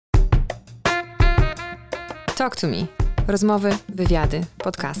Talk to me. Rozmowy, wywiady,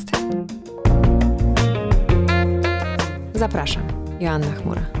 podcasty. Zapraszam, Joanna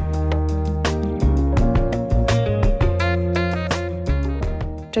Chmura.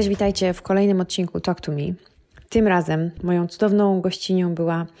 Cześć, witajcie w kolejnym odcinku Talk to me. Tym razem moją cudowną gościnią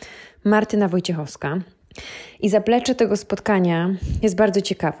była Martyna Wojciechowska. I zaplecze tego spotkania jest bardzo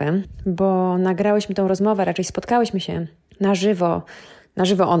ciekawe, bo nagrałyśmy tą rozmowę, raczej spotkałyśmy się na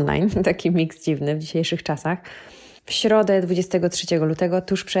żywo online, taki miks dziwny w dzisiejszych czasach, w środę 23 lutego,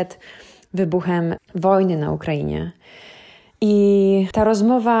 tuż przed wybuchem wojny na Ukrainie. I ta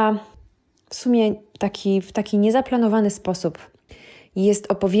rozmowa w sumie w taki niezaplanowany sposób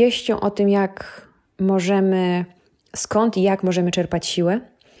jest opowieścią o tym, skąd i jak możemy czerpać siłę,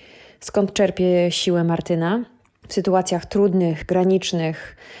 skąd czerpie siłę Martyna w sytuacjach trudnych,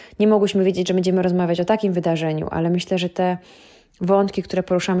 granicznych. Nie mogłyśmy wiedzieć, że będziemy rozmawiać o takim wydarzeniu, ale myślę, że te wątki, które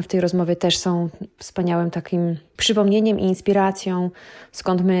poruszamy w tej rozmowie, też są wspaniałym takim przypomnieniem i inspiracją,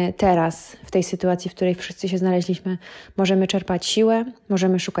 skąd my teraz, w tej sytuacji, w której wszyscy się znaleźliśmy, możemy czerpać siłę,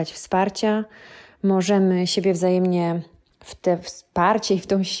 możemy szukać wsparcia, możemy siebie wzajemnie w te wsparcie i w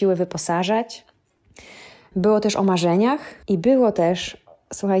tą siłę wyposażać. Było też o marzeniach i było też,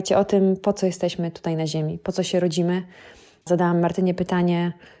 słuchajcie, o tym, po co jesteśmy tutaj na ziemi, po co się rodzimy. Zadałam Martynie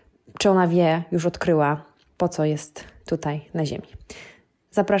pytanie, czy ona wie, już odkryła, po co jest tutaj na ziemi.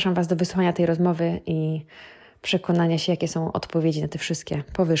 Zapraszam Was do wysłuchania tej rozmowy i przekonania się, jakie są odpowiedzi na te wszystkie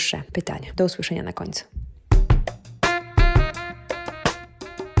powyższe pytania. Do usłyszenia na końcu.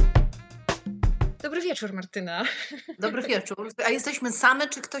 Dobry wieczór, Martyna. Dobry wieczór. A jesteśmy same,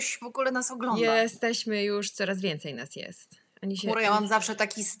 czy ktoś w ogóle nas ogląda? Jesteśmy już, coraz więcej nas jest. Chmura, ja mam zawsze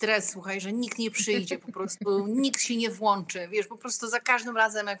taki stres, słuchaj, że nikt nie przyjdzie, po prostu nikt się nie włączy. Wiesz, po prostu za każdym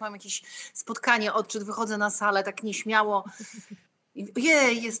razem, jak mam jakieś spotkanie, odczyt, wychodzę na salę tak nieśmiało.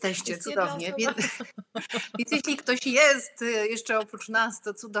 Jesteście, cudownie. Więc jeśli ktoś jest jeszcze oprócz nas,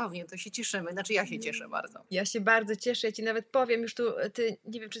 to cudownie, to się cieszymy. Znaczy ja się cieszę bardzo. Ja się bardzo cieszę, ja Ci nawet powiem, już tu, Ty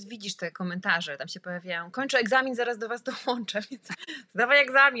nie wiem, czy widzisz te komentarze, tam się pojawiają. Kończę egzamin, zaraz do Was dołączę, więc zdawaj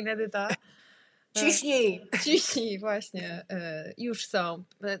egzamin, Edyta. Ciśnij, właśnie. Już są.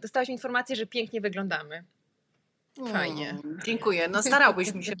 Dostałyśmy informację, że pięknie wyglądamy. Fajnie. Dziękuję. No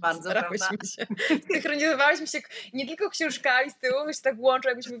starałyśmy się bardzo, Starałyśmy się. Synchronizowałyśmy się nie tylko książkami z tyłu, my się tak łączą,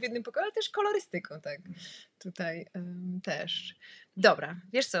 jakbyśmy w jednym pokoju, ale też kolorystyką, tak. Tutaj też. Dobra,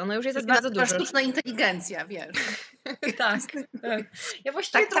 wiesz co, no już jest bardzo dużo. Sztuczna inteligencja, wiesz. Tak. Ja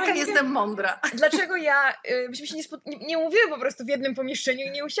właściwie taka jestem mądra. Dlaczego myśmy się nie umówiły po prostu w jednym pomieszczeniu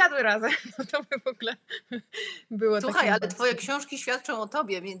i nie usiadły razem. No to by w ogóle było. Słuchaj, ale twoje książki świadczą o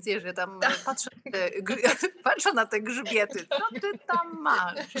tobie, więc wiesz, ja tam patrzę na te grzbiety. Co ty tam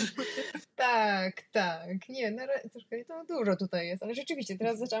masz? Tak. Nie, troszkę to dużo tutaj jest, ale rzeczywiście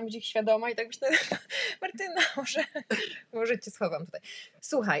teraz zaczęłam być ich świadoma i tak myślę, Martyna, może cię schowam tutaj.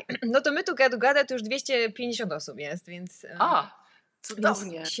 Słuchaj, no to my tu gada to już 250 osób jest, więc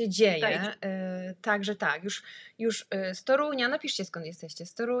cudownie się dzieje. Także tak, już z Torunia, napiszcie skąd jesteście,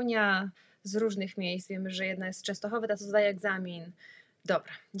 z Torunia, z różnych miejsc, wiemy, że jedna jest z Częstochowy, ta co zdaje egzamin.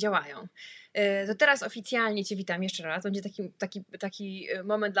 Dobra, działają. To teraz oficjalnie Cię witam jeszcze raz. Będzie taki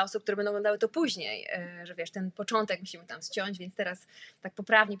moment dla osób, które będą oglądały to później, że wiesz, ten początek musimy tam ściąć, więc teraz tak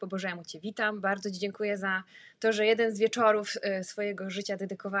poprawnie po Bożemu Cię witam. Bardzo Ci dziękuję za to, że jeden z wieczorów swojego życia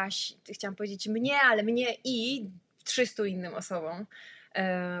dedykowałaś, chciałam powiedzieć mnie i 300 innym osobom,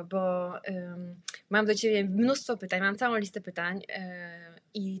 bo mam do Ciebie mnóstwo pytań, mam całą listę pytań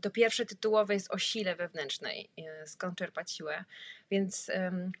i to pierwsze tytułowe jest o sile wewnętrznej, skąd czerpać siłę, więc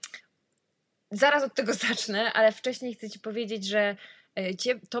zaraz od tego zacznę, ale wcześniej chcę Ci powiedzieć, że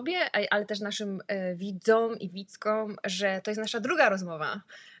Tobie, ale też naszym widzom i widzkom, że to jest nasza druga rozmowa,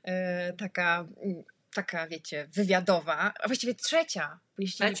 taka wiecie, wywiadowa, a właściwie trzecia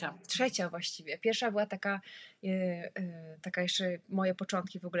właściwie. Pierwsza była taka jeszcze moje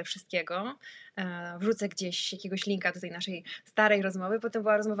początki w ogóle wszystkiego. Wrzucę gdzieś jakiegoś linka do tej naszej starej rozmowy, potem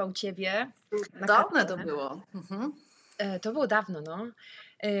była rozmowa u Ciebie. Dawne to było. To było dawno, no.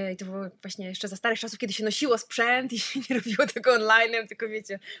 I to było właśnie jeszcze za starych czasów, kiedy się nosiło sprzęt i się nie robiło tego online, tylko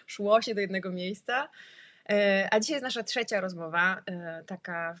wiecie, szło się do jednego miejsca. A dzisiaj jest nasza trzecia rozmowa,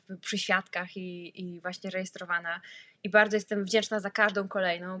 taka przy świadkach i właśnie rejestrowana. I bardzo jestem wdzięczna za każdą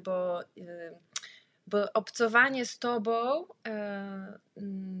kolejną, bo obcowanie z Tobą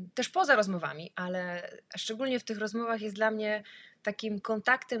też poza rozmowami, ale szczególnie w tych rozmowach jest dla mnie takim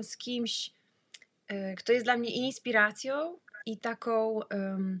kontaktem z kimś, kto jest dla mnie inspiracją i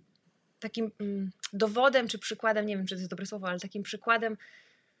takim dowodem czy przykładem, nie wiem, czy to jest dobre słowo, ale takim przykładem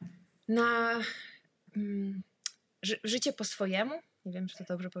na życie po swojemu, Nie wiem, czy to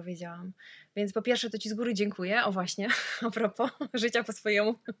dobrze powiedziałam. Więc po pierwsze to Ci z góry dziękuję. O właśnie, a propos życia po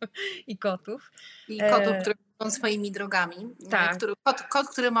swojemu i kotów. I kotów, E, które są swoimi drogami. tak, Kot,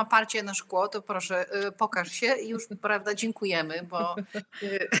 który ma parcie na szkło, to proszę, pokaż się i już, prawda, dziękujemy,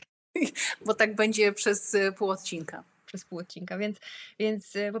 y, bo tak będzie przez pół odcinka. przez pół odcinka.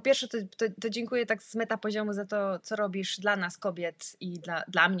 Więc po pierwsze to dziękuję tak z meta poziomu za to, co robisz dla nas kobiet i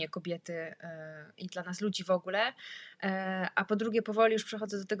dla mnie kobiety i dla nas ludzi w ogóle. A po drugie powoli już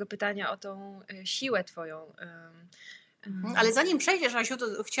przechodzę do tego pytania o tą siłę twoją. Ale zanim przejdziesz, Asiu,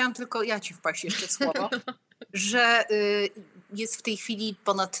 to chciałam tylko ja ci wpaść jeszcze w słowo, że jest w tej chwili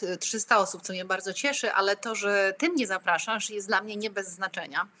ponad 300 osób, co mnie bardzo cieszy, ale to, że ty mnie zapraszasz, jest dla mnie nie bez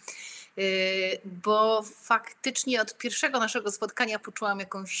znaczenia. Bo faktycznie od pierwszego naszego spotkania poczułam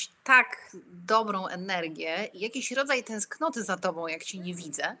jakąś tak dobrą energię i jakiś rodzaj tęsknoty za tobą, jak cię nie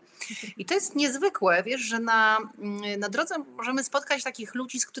widzę. I to jest niezwykłe, wiesz, że na drodze możemy spotkać takich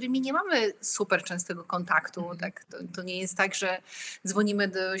ludzi, z którymi nie mamy super częstego kontaktu. Tak? To nie jest tak, że dzwonimy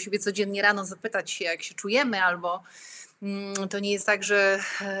do siebie codziennie rano zapytać się, jak się czujemy, albo to nie jest tak, że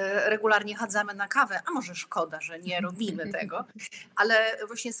regularnie chadzamy na kawę, a może szkoda, że nie robimy tego, ale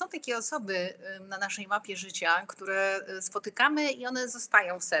właśnie są takie osoby na naszej mapie życia, które spotykamy i one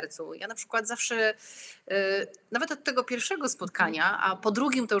zostają w sercu. Ja na przykład zawsze, nawet od tego pierwszego spotkania, a po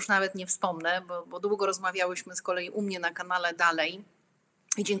drugim to już nawet nie wspomnę, bo długo rozmawiałyśmy z kolei u mnie na kanale dalej.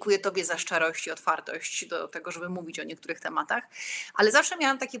 I dziękuję tobie za szczerość i otwartość do tego, żeby mówić o niektórych tematach. Ale zawsze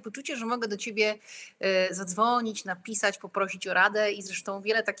miałam takie poczucie, że mogę do ciebie zadzwonić, napisać, poprosić o radę i zresztą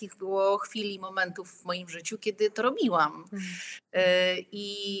wiele takich było chwil i momentów w moim życiu, kiedy to robiłam.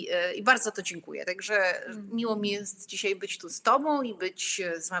 I bardzo za to dziękuję. Także miło mi jest dzisiaj być tu z tobą i być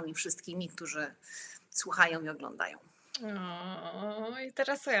z wami wszystkimi, którzy słuchają i oglądają. O, i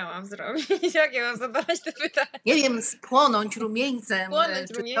teraz co ja mam zrobić? Jak ja mam zadać te pytania? Nie wiem, spłonąć rumieńcem, Spłonąć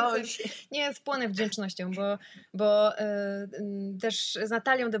czy rumieńcem. coś. Nie, spłonę wdzięcznością, bo też z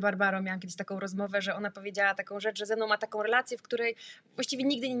Natalią de Barbaro miałam kiedyś taką rozmowę, że ona powiedziała taką rzecz, że ze mną ma taką relację, w której właściwie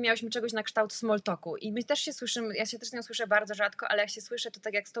nigdy nie miałyśmy czegoś na kształt small talku. I my też się słyszymy, ja się też z nią słyszę bardzo rzadko, ale jak się słyszę, to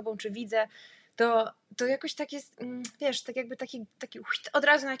tak jak z tobą, czy widzę, to jakoś tak jest, wiesz, tak jakby taki od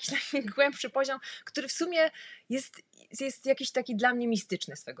razu na jakiś taki głębszy poziom, który w sumie jest jakiś taki dla mnie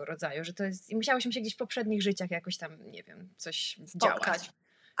mistyczny swego rodzaju, że to jest, i musiałyśmy się gdzieś w poprzednich życiach jakoś tam, nie wiem, coś działać.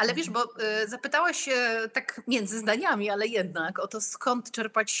 Ale wiesz, bo zapytałaś się tak między zdaniami, ale jednak o to, skąd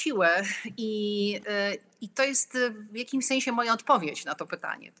czerpać siłę i to jest w jakimś sensie moja odpowiedź na to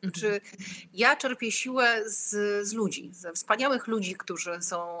pytanie. To znaczy, ja czerpię siłę z ludzi, ze wspaniałych ludzi, którzy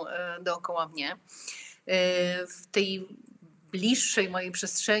są dookoła mnie. W tej bliższej mojej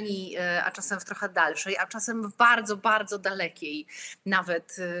przestrzeni, a czasem w trochę dalszej, a czasem w bardzo, bardzo dalekiej,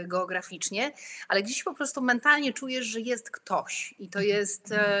 nawet geograficznie, ale gdzieś po prostu mentalnie czujesz, że jest ktoś i to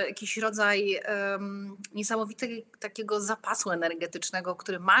jest jakiś rodzaj niesamowitego takiego zapasu energetycznego,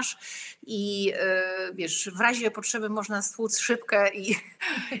 który masz i wiesz, w razie potrzeby można stłuc szybkę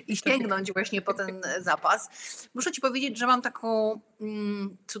i sięgnąć właśnie po ten zapas. Muszę ci powiedzieć, że mam taką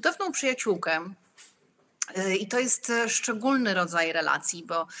cudowną przyjaciółkę, i to jest szczególny rodzaj relacji,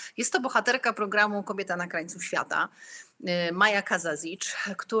 bo jest to bohaterka programu Kobieta na krańcu świata, Maja Kazazicz,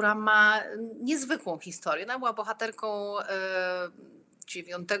 która ma niezwykłą historię. Ona była bohaterką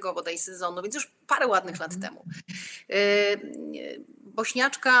 9. bodaj sezonu, więc już parę ładnych lat temu.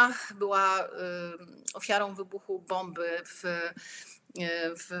 Bośniaczka była ofiarą wybuchu bomby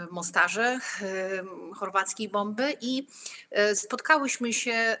w Mostarze, chorwackiej bomby i spotkałyśmy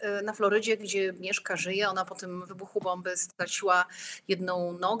się na Florydzie, gdzie mieszka, żyje. Ona po tym wybuchu bomby straciła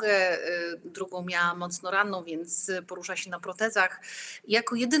jedną nogę, drugą miała mocno ranną, więc porusza się na protezach. I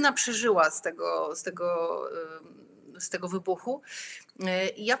jako jedyna przeżyła z tego wybuchu.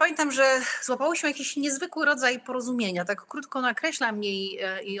 I ja pamiętam, że złapałyśmy jakiś niezwykły rodzaj porozumienia. Tak krótko nakreślam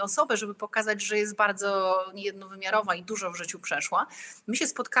jej osobę, żeby pokazać, że jest bardzo niejednowymiarowa i dużo w życiu przeszła. My się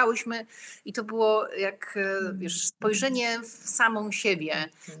spotkałyśmy i to było jak, wiesz, spojrzenie w samą siebie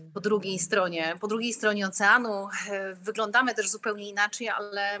po drugiej stronie oceanu. Wyglądamy też zupełnie inaczej,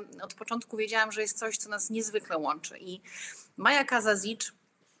 ale od początku wiedziałam, że jest coś, co nas niezwykle łączy. I Maja Kazazicz,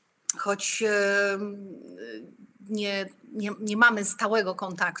 choć nie mamy stałego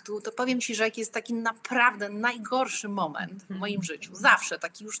kontaktu, to powiem ci, że jak jest taki naprawdę najgorszy moment w moim życiu, zawsze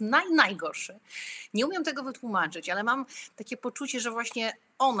taki już najgorszy, nie umiem tego wytłumaczyć, ale mam takie poczucie, że właśnie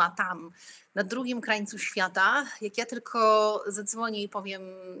ona tam, na drugim krańcu świata, jak ja tylko zadzwonię i powiem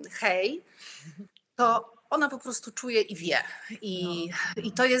hej, to ona po prostu czuje i wie.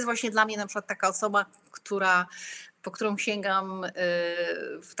 I to jest właśnie dla mnie na przykład taka osoba, po którą sięgam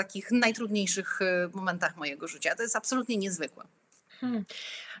w takich najtrudniejszych momentach mojego życia. To jest absolutnie niezwykłe. Hmm.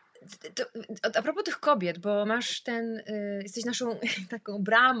 To, a propos tych kobiet, bo masz jesteś naszą taką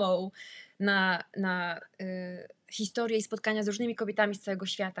bramą na historię i spotkania z różnymi kobietami z całego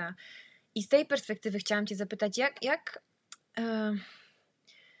świata. I z tej perspektywy chciałam cię zapytać, e,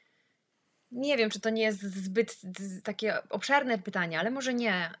 nie wiem, czy to nie jest zbyt takie obszerne pytanie, ale może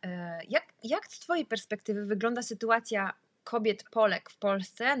nie. Jak z twojej perspektywy wygląda sytuacja kobiet Polek w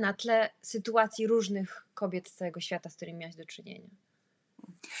Polsce na tle sytuacji różnych kobiet z całego świata, z którymi miałaś do czynienia?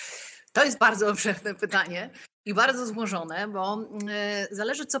 To jest bardzo obszerne pytanie i bardzo złożone, bo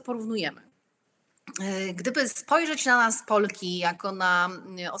zależy, co porównujemy. Gdyby spojrzeć na nas, Polki, jako na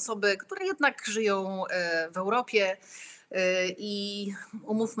osoby, które jednak żyją w Europie i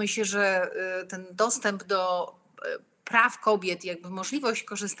umówmy się, że ten dostęp do praw kobiet, jakby możliwość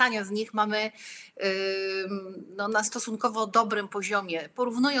korzystania z nich mamy no, na stosunkowo dobrym poziomie,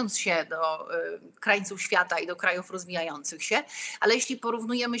 porównując się do krańców świata i do krajów rozwijających się, ale jeśli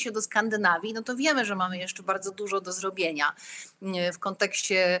porównujemy się do Skandynawii, no to wiemy, że mamy jeszcze bardzo dużo do zrobienia w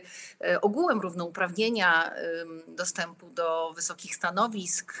kontekście ogółem równouprawnienia, dostępu do wysokich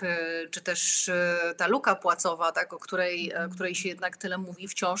stanowisk, czy też ta luka płacowa, tak, o której się jednak tyle mówi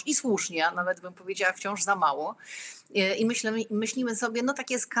wciąż i słusznie, a nawet bym powiedziała wciąż za mało. I myślimy sobie, no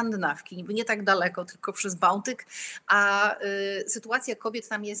takie Skandynawki, niby nie tak daleko, tylko przez Bałtyk, a sytuacja kobiet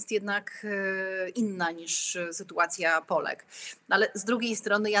tam jest jednak inna niż sytuacja Polek. Ale z drugiej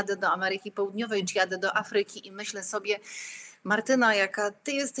strony jadę do Ameryki Południowej, czy jadę do Afryki i myślę sobie, Martyna, jaka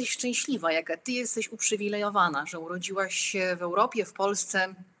ty jesteś szczęśliwa, jaka ty jesteś uprzywilejowana, że urodziłaś się w Europie, w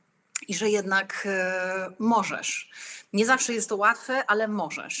Polsce i że jednak możesz. Nie zawsze jest to łatwe, ale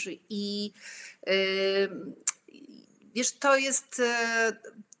możesz. I wiesz, to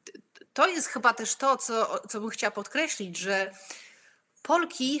jest chyba też to, co bym chciała podkreślić, że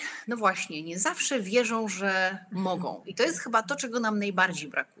Polki, no właśnie, nie zawsze wierzą, że mogą. I to jest chyba to, czego nam najbardziej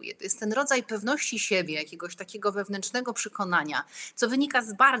brakuje. To jest ten rodzaj pewności siebie, jakiegoś takiego wewnętrznego przekonania, co wynika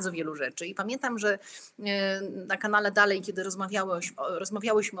z bardzo wielu rzeczy. I pamiętam, że na kanale Dalej, kiedy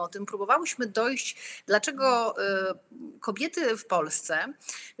rozmawiałyśmy o tym, próbowałyśmy dojść, dlaczego kobiety w Polsce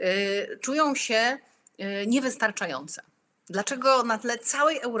czują się niewystarczające. Dlaczego na tle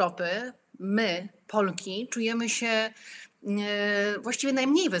całej Europy my, Polki, czujemy się właściwie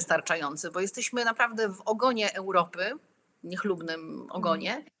najmniej wystarczający, bo jesteśmy naprawdę w ogonie Europy, niechlubnym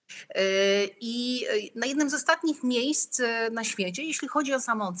ogonie i na jednym z ostatnich miejsc na świecie, jeśli chodzi o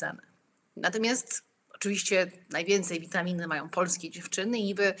samoocenę. Natomiast oczywiście najwięcej witaminy mają polskie dziewczyny i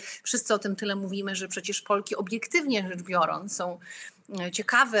niby wszyscy o tym tyle mówimy, że przecież Polki obiektywnie rzecz biorąc są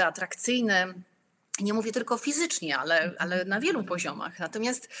ciekawe, atrakcyjne. Nie mówię tylko fizycznie, ale na wielu poziomach.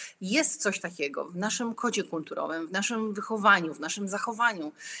 Natomiast jest coś takiego w naszym kodzie kulturowym, w naszym wychowaniu, w naszym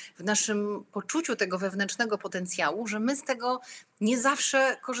zachowaniu, w naszym poczuciu tego wewnętrznego potencjału, że my z tego nie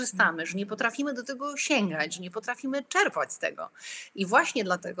zawsze korzystamy, że nie potrafimy do tego sięgać, że nie potrafimy czerpać z tego. I właśnie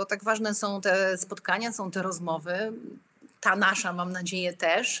dlatego tak ważne są te spotkania, są te rozmowy. Ta nasza, mam nadzieję,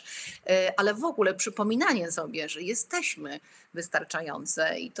 też, ale w ogóle przypominanie sobie, że jesteśmy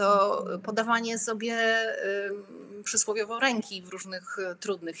wystarczające i to podawanie sobie przysłowiowo ręki w różnych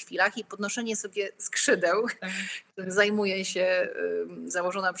trudnych chwilach i podnoszenie sobie skrzydeł, którym zajmuje się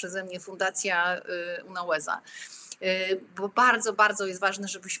założona przeze mnie fundacja Unaweza. Bo bardzo, bardzo jest ważne,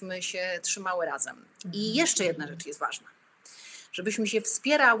 żebyśmy się trzymały razem. I jeszcze jedna rzecz jest ważna, żebyśmy się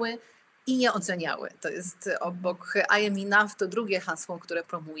wspierały i nie oceniały. To jest obok I am enough to drugie hasło, które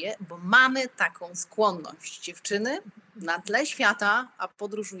promuję, bo mamy taką skłonność. Dziewczyny na tle świata, a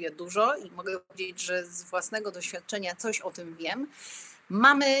podróżuję dużo i mogę powiedzieć, że z własnego doświadczenia coś o tym wiem,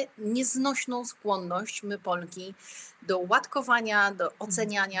 mamy nieznośną skłonność, my Polki, do łatkowania, do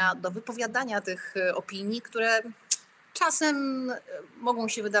oceniania, do wypowiadania tych opinii, które czasem mogą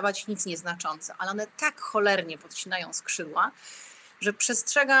się wydawać nic nieznaczące, ale one tak cholernie podcinają skrzydła, że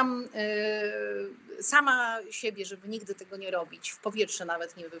przestrzegam sama siebie, żeby nigdy tego nie robić, w powietrze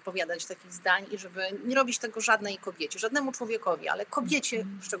nawet nie wypowiadać takich zdań i żeby nie robić tego żadnej kobiecie, żadnemu człowiekowi, ale kobiecie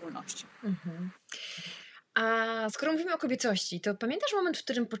w szczególności. A skoro mówimy o kobiecości, to pamiętasz moment, w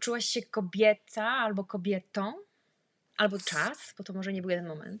którym poczułaś się kobieca albo kobietą? Albo czas, bo to może nie był jeden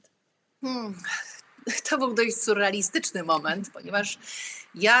moment. To był dość surrealistyczny moment, ponieważ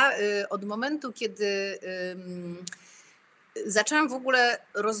ja od momentu, kiedy zaczęłam w ogóle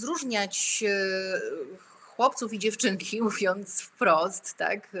rozróżniać chłopców i dziewczynki, mówiąc wprost,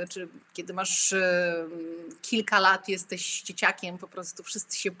 tak? Znaczy, kiedy masz kilka lat, jesteś dzieciakiem, po prostu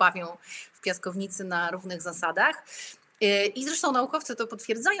wszyscy się bawią w piaskownicy na równych zasadach. I zresztą naukowcy to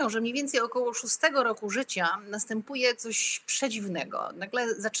potwierdzają, że mniej więcej około 6 roku życia następuje coś przedziwnego.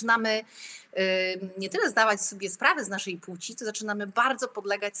 Nagle zaczynamy nie tyle zdawać sobie sprawę z naszej płci, to zaczynamy bardzo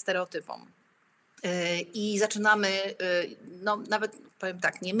podlegać stereotypom. I zaczynamy, no nawet powiem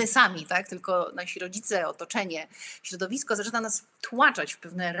tak, nie my sami, tak, tylko nasi rodzice, otoczenie, środowisko zaczyna nas wtłaczać w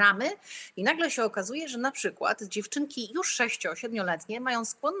pewne ramy i nagle się okazuje, że na przykład dziewczynki już 6-7-letnie mają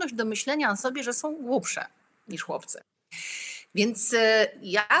skłonność do myślenia o sobie, że są głupsze niż chłopcy. Więc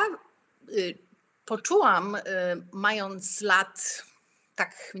ja poczułam, mając lat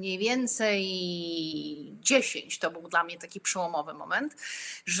tak mniej więcej 10, to był dla mnie taki przełomowy moment,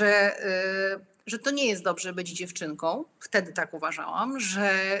 że to nie jest dobrze być dziewczynką. Wtedy tak uważałam,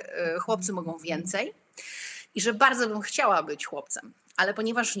 że chłopcy mogą więcej i że bardzo bym chciała być chłopcem. Ale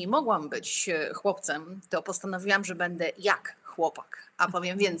ponieważ nie mogłam być chłopcem, to postanowiłam, że będę jak chłopak. A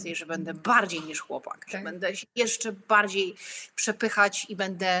powiem więcej, że będę bardziej niż chłopak. Że będę się jeszcze bardziej przepychać i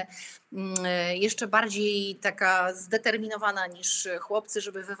będę jeszcze bardziej taka zdeterminowana niż chłopcy,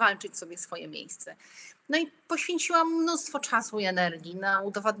 żeby wywalczyć sobie swoje miejsce. No i poświęciłam mnóstwo czasu i energii na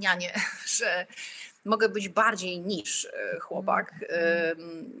udowadnianie, że mogę być bardziej niż chłopak.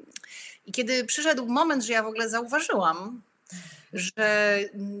 I kiedy przyszedł moment, że ja w ogóle zauważyłam, że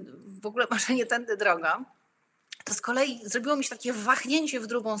w ogóle marzenie tędy droga, to z kolei zrobiło mi się takie wahnięcie w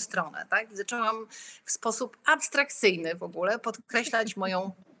drugą stronę. Tak? I zaczęłam w sposób abstrakcyjny w ogóle podkreślać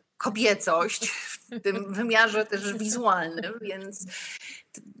moją kobiecość w tym wymiarze też wizualnym, więc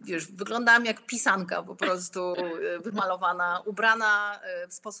wiesz, wyglądałam jak pisanka po prostu wymalowana, ubrana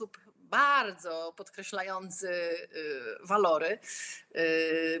w sposób bardzo podkreślający walory,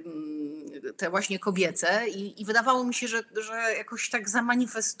 te właśnie kobiece i wydawało mi się, że jakoś tak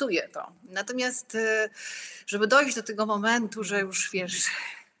zamanifestuje to. Natomiast żeby dojść do tego momentu, że już wiesz,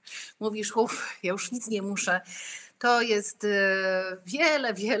 mówisz, ja już nic nie muszę, to jest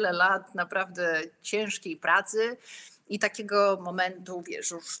wiele, wiele lat naprawdę ciężkiej pracy i takiego momentu,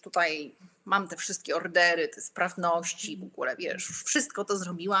 wiesz, już tutaj mam te wszystkie ordery, te sprawności, w ogóle, wiesz, już wszystko to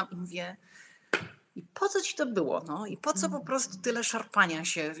zrobiłam i mówię, i po co ci to było, no? I po co po prostu tyle szarpania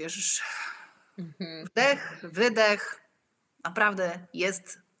się, wiesz, wdech, wydech, naprawdę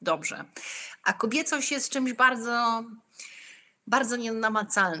jest dobrze. A kobiecość jest czymś bardzo, bardzo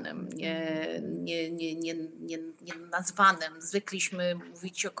nienamacalnym, nienazwanym. Zwykliśmy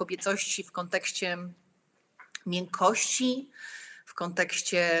mówić o kobiecości w kontekście miękkości, w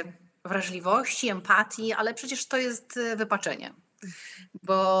kontekście wrażliwości, empatii, ale przecież to jest wypaczenie.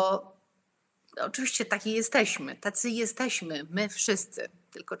 Bo oczywiście tacy jesteśmy, my wszyscy.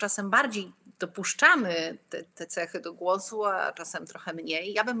 Tylko czasem bardziej dopuszczamy te cechy do głosu, a czasem trochę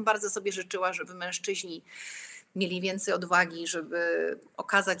mniej. Ja bym bardzo sobie życzyła, żeby mężczyźni mieli więcej odwagi, żeby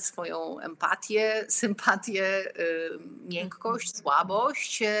okazać swoją empatię, sympatię, miękkość,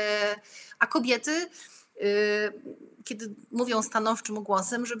 słabość, a kobiety, kiedy mówią stanowczym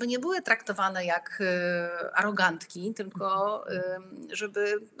głosem, żeby nie były traktowane jak arogantki, tylko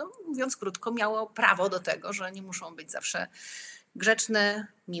żeby, no, mówiąc krótko, miało prawo do tego, że nie muszą być zawsze grzeczne,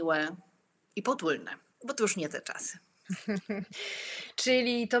 miłe i potulne, bo to już nie te czasy.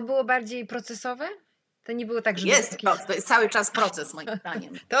 Czyli to było bardziej procesowe? To nie było tak, że... To jest cały czas proces, moim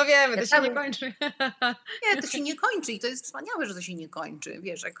zdaniem. To wiemy, to się nie kończy. Nie, to się nie kończy i to jest wspaniałe, że to się nie kończy.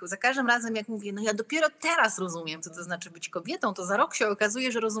 Wiesz, za każdym razem jak mówię, no ja dopiero teraz rozumiem, co to znaczy być kobietą, to za rok się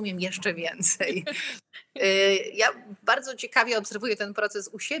okazuje, że rozumiem jeszcze więcej. Ja bardzo ciekawie obserwuję ten proces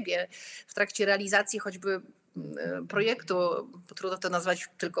u siebie w trakcie realizacji choćby projektu, bo trudno to nazwać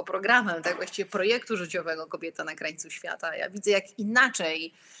tylko programem, tak właściwie projektu życiowego Kobieta na krańcu świata. Ja widzę, jak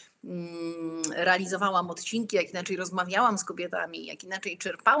inaczej realizowałam odcinki, jak inaczej rozmawiałam z kobietami, jak inaczej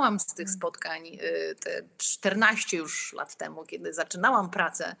czerpałam z tych spotkań te 14 już lat temu, kiedy zaczynałam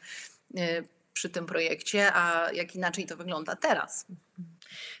pracę przy tym projekcie, a jak inaczej to wygląda teraz.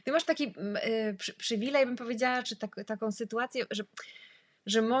 Ty masz taki przywilej, bym powiedziała, czy taką sytuację,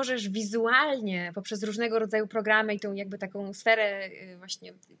 że możesz wizualnie poprzez różnego rodzaju programy i tą jakby taką sferę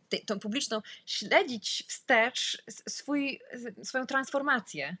właśnie tą publiczną śledzić wstecz swoją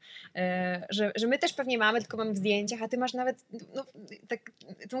transformację. Że my też pewnie mamy, tylko mamy w zdjęciach, a ty masz nawet, no, tak,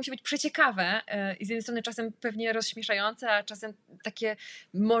 to musi być przeciekawe i z jednej strony czasem pewnie rozśmieszające, a czasem takie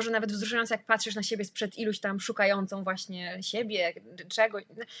może nawet wzruszające, jak patrzysz na siebie sprzed iluś tam szukającą właśnie siebie, czegoś,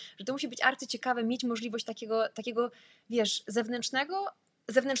 że to musi być arcyciekawe, mieć możliwość takiego, wiesz,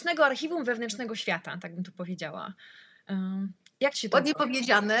 zewnętrznego archiwum wewnętrznego świata, tak bym tu powiedziała. Jak się to... Ładnie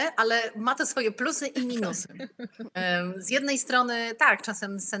powiedziane, ale ma to swoje plusy i minusy. Z jednej strony tak,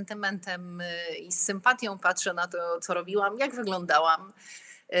 czasem z sentymentem i z sympatią patrzę na to, co robiłam, jak wyglądałam,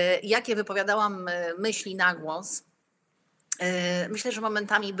 jakie wypowiadałam myśli na głos. Myślę, że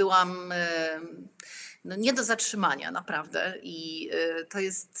momentami byłam no nie do zatrzymania, naprawdę. I to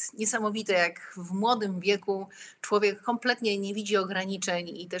jest niesamowite, jak w młodym wieku człowiek kompletnie nie widzi ograniczeń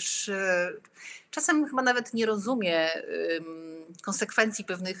i też czasem chyba nawet nie rozumie konsekwencji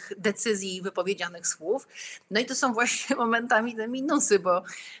pewnych decyzji i wypowiedzianych słów. No i to są właśnie momentami te minusy,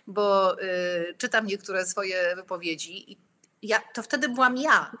 bo czytam niektóre swoje wypowiedzi i to wtedy byłam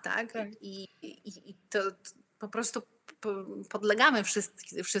ja, tak? Tak. I to po prostu podlegamy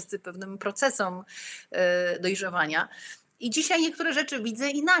wszyscy pewnym procesom dojrzewania. I dzisiaj niektóre rzeczy widzę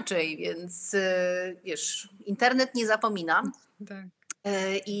inaczej, więc wiesz, internet nie zapomina. Tak.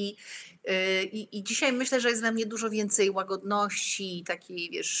 I dzisiaj myślę, że jest we mnie dużo więcej łagodności, takiej,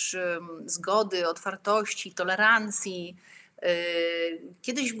 wiesz, zgody, otwartości, tolerancji.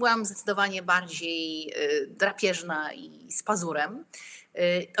 Kiedyś byłam zdecydowanie bardziej drapieżna i z pazurem.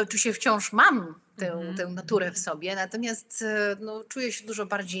 Oczywiście wciąż mam tę naturę w sobie, natomiast no, czuję się dużo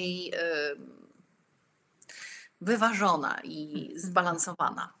bardziej wyważona i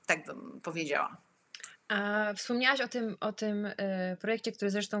zbalansowana, tak bym powiedziała. A wspomniałaś o tym projekcie,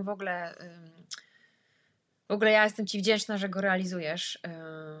 który zresztą w ogóle ja jestem Ci wdzięczna, że go realizujesz.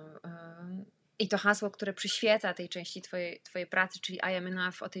 I to hasło, które przyświeca tej części twojej pracy, czyli I am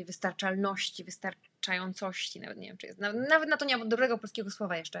enough, o tej wystarczalności, wystarczającości, nawet nie wiem, czy jest, nawet na to nie mam dobrego polskiego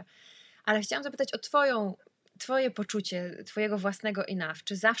słowa jeszcze, ale chciałam zapytać o twoje poczucie, twojego własnego enough.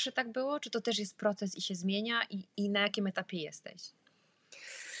 Czy zawsze tak było, czy to też jest proces i się zmienia i na jakim etapie jesteś?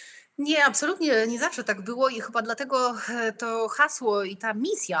 Nie, absolutnie nie zawsze tak było i chyba dlatego to hasło i ta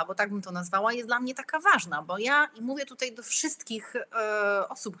misja, bo tak bym to nazwała, jest dla mnie taka ważna, bo ja i mówię tutaj do wszystkich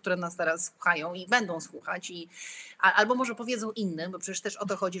osób, które nas teraz słuchają i będą słuchać, albo może powiedzą innym, bo przecież też o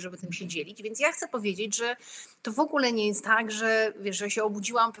to chodzi, żeby tym się dzielić, więc ja chcę powiedzieć, że to w ogóle nie jest tak, że wiesz, że się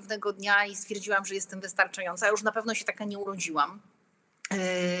obudziłam pewnego dnia i stwierdziłam, że jestem wystarczająca. Ja już na pewno się taka nie urodziłam.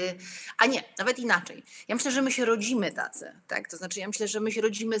 A nie, nawet inaczej. Ja myślę, że my się rodzimy tacy, tak? To znaczy ja myślę, że my się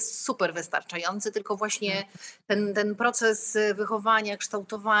rodzimy super wystarczający, tylko właśnie ten proces wychowania,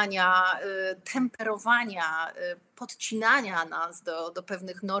 kształtowania, temperowania, podcinania nas do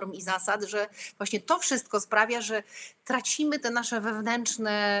pewnych norm i zasad, że właśnie to wszystko sprawia, że tracimy te nasze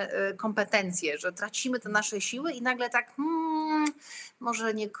wewnętrzne kompetencje, że tracimy te nasze siły i nagle tak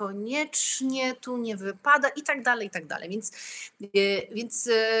może niekoniecznie, tu nie wypada i tak dalej, i tak dalej. Więc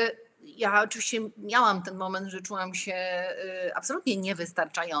ja oczywiście miałam ten moment, że czułam się absolutnie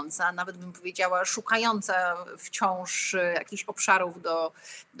niewystarczająca, nawet bym powiedziała szukająca wciąż jakichś obszarów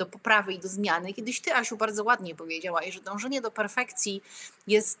do poprawy i do zmiany. Kiedyś ty, Asiu, bardzo ładnie powiedziałaś, że dążenie do perfekcji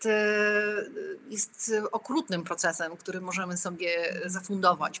jest okrutnym procesem, który możemy sobie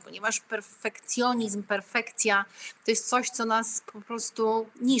zafundować, ponieważ perfekcjonizm, perfekcja to jest coś, co nas po prostu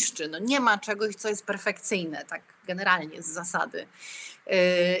niszczy. No nie ma czegoś, co jest perfekcyjne, tak generalnie z zasady.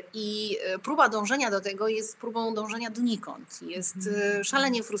 I próba dążenia do tego jest próbą dążenia donikąd. Jest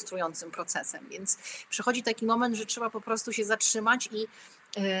szalenie frustrującym procesem, więc przychodzi taki moment, że trzeba po prostu się zatrzymać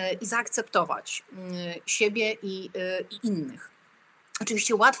i zaakceptować siebie i innych.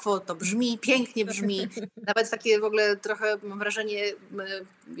 Oczywiście łatwo to brzmi, pięknie brzmi, nawet takie w ogóle trochę mam wrażenie,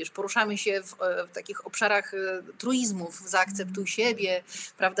 wiesz, poruszamy się w takich obszarach truizmów, zaakceptuj siebie,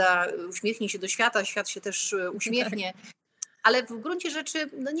 prawda, uśmiechnij się do świata, świat się też uśmiechnie. Ale w gruncie rzeczy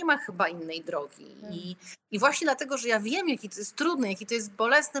no nie ma chyba innej drogi. I właśnie dlatego, że ja wiem, jaki to jest trudny, jaki to jest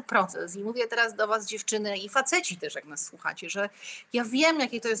bolesny proces i mówię teraz do was, dziewczyny i faceci też, jak nas słuchacie, że ja wiem,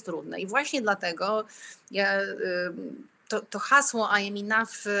 jakie to jest trudne i właśnie dlatego ja to hasło I am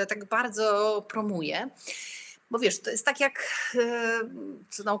enough tak bardzo promuję. Bo wiesz, to jest tak jak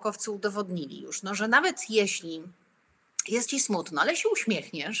co naukowcy udowodnili już, no, że nawet jeśli jest ci smutno, ale się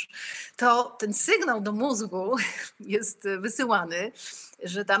uśmiechniesz, to ten sygnał do mózgu jest wysyłany,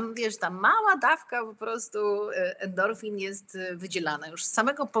 że tam, wiesz, ta mała dawka po prostu endorfin jest wydzielana już z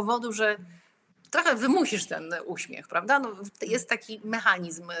samego powodu, że trochę wymusisz ten uśmiech, prawda? No, jest taki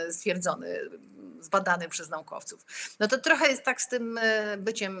mechanizm stwierdzony, zbadany przez naukowców. No to trochę jest tak z tym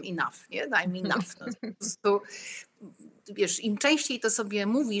byciem enough, nie? I'm enough. No, po prostu, wiesz, im częściej to sobie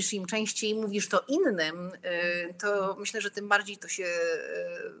mówisz, im częściej mówisz to innym, to myślę, że tym bardziej to się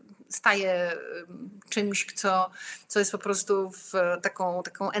staje czymś, co jest po prostu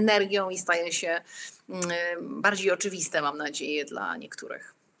taką energią i staje się bardziej oczywiste, mam nadzieję, dla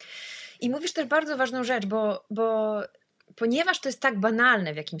niektórych. I mówisz też bardzo ważną rzecz, bo ponieważ to jest tak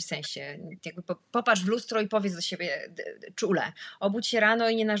banalne w jakimś sensie, jakby popatrz w lustro i powiedz do siebie czule, obudź się rano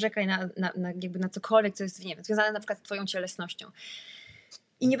i nie narzekaj jakby na cokolwiek, co jest, nie wiem, związane na przykład z twoją cielesnością.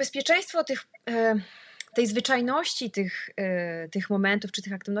 I niebezpieczeństwo tej zwyczajności tych momentów czy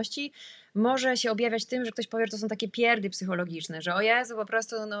tych aktywności może się objawiać tym, że ktoś powie, że to są takie pierdy psychologiczne, że o Jezu, po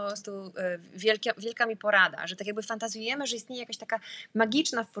prostu, no, po prostu wielka mi porada, że tak jakby fantazjujemy, że istnieje jakaś taka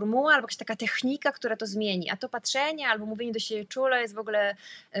magiczna formuła albo jakaś taka technika, która to zmieni, a to patrzenie albo mówienie do siebie czule jest w ogóle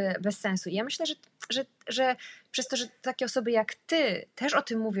bez sensu. I ja myślę, że przez to, że takie osoby jak ty też o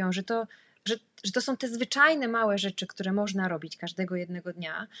tym mówią, że to są te zwyczajne małe rzeczy, które można robić każdego jednego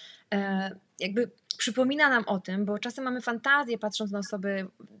dnia, jakby przypomina nam o tym, bo czasem mamy fantazję, patrząc na osoby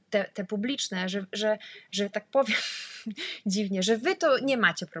te publiczne, że tak powiem dziwnie, że wy to nie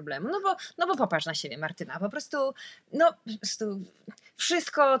macie problemu, no bo popatrz na siebie, Martyna, po prostu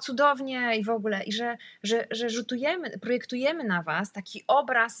wszystko cudownie i w ogóle, i że projektujemy na was taki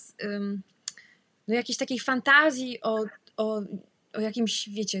obraz no jakiejś takiej fantazji o jakimś,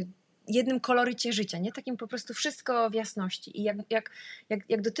 wiecie, jednym kolorycie życia, nie? Takim po prostu wszystko w jasności. I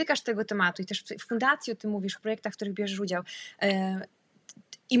jak dotykasz tego tematu i też w fundacji o tym mówisz, w projektach, w których bierzesz udział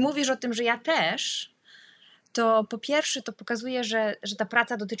i mówisz o tym, że ja też, to po pierwsze to pokazuje, że ta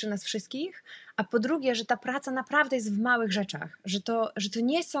praca dotyczy nas wszystkich, a po drugie, że ta praca naprawdę jest w małych rzeczach, że to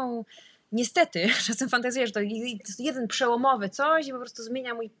nie są... Niestety, czasem fantazjuję, że to jest jeden przełomowy coś i po prostu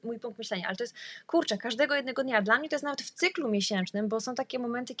zmienia mój punkt myślenia, ale to jest, kurczę, każdego jednego dnia. Dla mnie to jest nawet w cyklu miesięcznym, bo są takie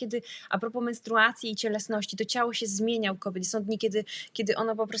momenty, kiedy a propos menstruacji i cielesności, to ciało się zmienia u kobiet. Są dni, kiedy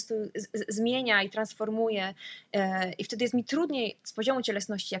ono po prostu zmienia i transformuje i wtedy jest mi trudniej z poziomu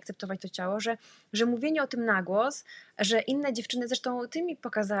cielesności akceptować to ciało, że mówienie o tym na głos, że inne dziewczyny, zresztą ty mi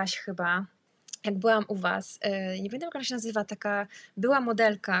pokazałaś chyba, jak byłam u was, nie pamiętam jak ona się nazywa, taka była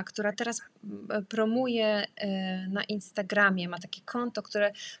modelka, która teraz promuje na Instagramie, ma takie konto,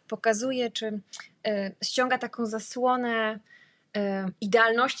 które pokazuje, czy ściąga taką zasłonę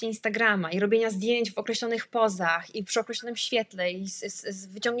idealności Instagrama i robienia zdjęć w określonych pozach i przy określonym świetle i z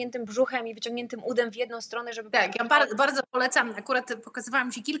wyciągniętym brzuchem i wyciągniętym udem w jedną stronę, żeby... Tak, ja bardzo polecam, akurat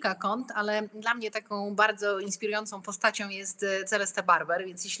pokazywałam ci kilka kont, ale dla mnie taką bardzo inspirującą postacią jest Celeste Barber,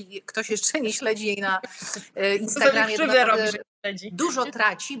 więc jeśli ktoś jeszcze nie śledzi jej na Instagramie, to naprawdę dużo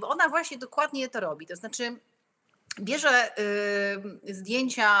traci, bo ona właśnie dokładnie to robi, to znaczy bierze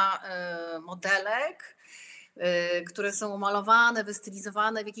zdjęcia modelek, które są umalowane,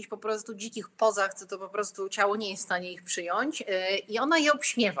 wystylizowane w jakichś po prostu dzikich pozach, co to po prostu ciało nie jest w stanie ich przyjąć i ona je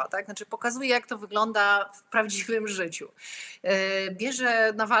obśmiewa, tak? Znaczy pokazuje, jak to wygląda w prawdziwym życiu.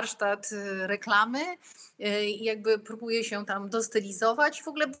 Bierze na warsztat reklamy i jakby próbuje się tam dostylizować w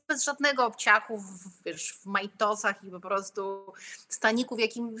ogóle bez żadnego obciachu, wiesz, w majtosach i po prostu w staniku, w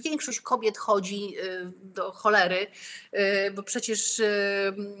jakim większość kobiet chodzi do cholery, bo przecież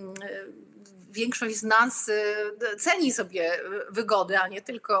większość z nas ceni sobie wygody, a nie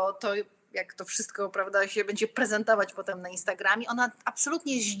tylko to, jak to wszystko, prawda, się będzie prezentować potem na Instagramie. Ona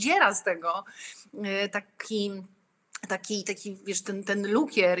absolutnie zdziera z tego taki wiesz, ten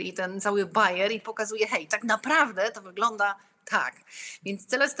lukier i ten cały bajer i pokazuje, hej, tak naprawdę to wygląda tak. Więc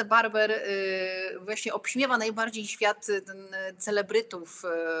Celeste Barber właśnie obśmiewa najbardziej świat celebrytów,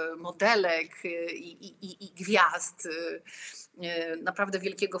 modelek i gwiazd naprawdę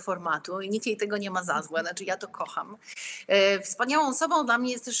wielkiego formatu i nikt jej tego nie ma za złe, znaczy ja to kocham. Wspaniałą osobą dla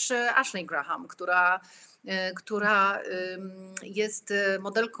mnie jest też Ashley Graham, która jest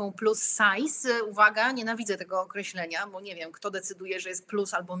modelką plus size. Uwaga, nienawidzę tego określenia, bo nie wiem, kto decyduje, że jest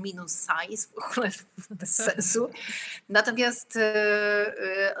plus albo minus size, w ogóle bez sensu. Natomiast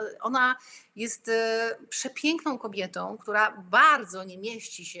ona jest przepiękną kobietą, która bardzo nie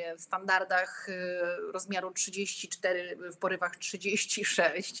mieści się w standardach rozmiaru 34, w porywach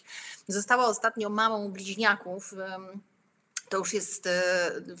 36. Została ostatnio mamą bliźniaków. To już jest,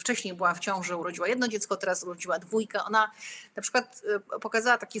 wcześniej była w ciąży, urodziła jedno dziecko, teraz urodziła dwójkę. Ona na przykład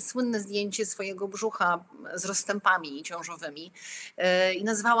pokazała takie słynne zdjęcie swojego brzucha z rozstępami ciążowymi i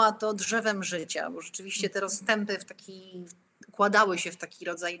nazwała to drzewem życia, bo rzeczywiście te rozstępy układały się w taki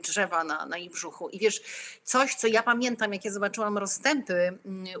rodzaj drzewa na jej brzuchu. I wiesz, coś, co ja pamiętam, jak ja zobaczyłam rozstępy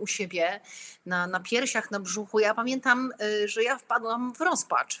u siebie na piersiach, na brzuchu, ja pamiętam, że ja wpadłam w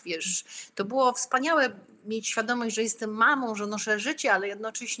rozpacz, wiesz. To było wspaniałe mieć świadomość, że jestem mamą, że noszę życie, ale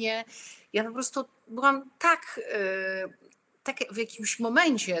jednocześnie ja po prostu byłam tak w jakimś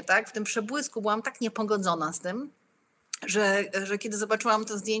momencie, tak, w tym przebłysku byłam tak niepogodzona z tym, że kiedy zobaczyłam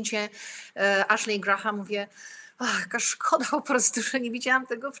to zdjęcie Ashley Graham, mówię, jaka szkoda po prostu, że nie widziałam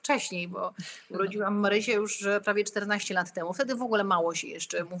tego wcześniej, bo urodziłam Marysię już prawie 14 lat temu. Wtedy w ogóle mało się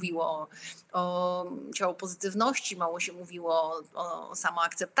jeszcze mówiło o ciałopozytywności, mało się mówiło o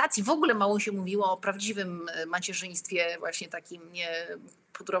samoakceptacji, w ogóle mało się mówiło o prawdziwym macierzyństwie właśnie takim nie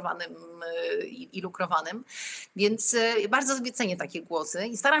pudrowanym i lukrowanym. Więc bardzo sobie cenię takie głosy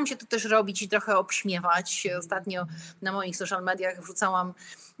i staram się to też robić i trochę obśmiewać. Ostatnio na moich social mediach wrzucałam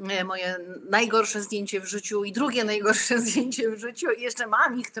moje najgorsze zdjęcie w życiu i drugie najgorsze zdjęcie w życiu i jeszcze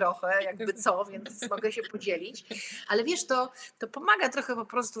mam ich trochę, jakby co, więc mogę się podzielić. Ale wiesz, to pomaga trochę po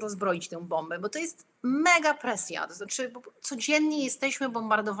prostu rozbroić tę bombę, bo to jest mega presja. To znaczy, bo codziennie jesteśmy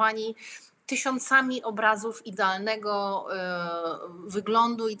bombardowani tysiącami obrazów idealnego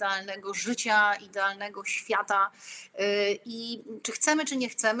wyglądu, idealnego życia, idealnego świata i czy chcemy, czy nie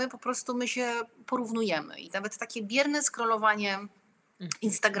chcemy, po prostu my się porównujemy i nawet takie bierne scrollowanie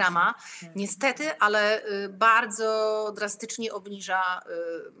Instagrama niestety, ale bardzo drastycznie obniża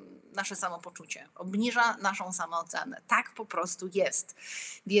nasze samopoczucie, obniża naszą samoocenę. Tak po prostu jest.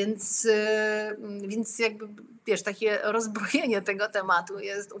 Więc jakby, wiesz, takie rozbrojenie tego tematu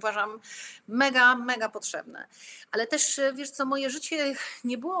jest, uważam, mega, mega potrzebne. Ale też, wiesz co, moje życie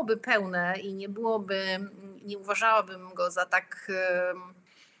nie byłoby pełne i nie uważałabym go za tak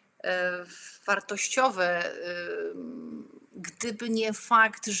wartościowe, gdyby nie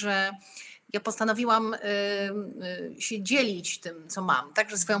fakt, że ja postanowiłam się dzielić tym, co mam,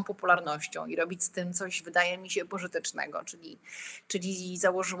 także swoją popularnością i robić z tym coś, wydaje mi się, pożytecznego. Czyli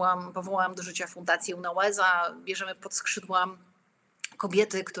powołałam do życia Fundację Unałeza, bierzemy pod skrzydła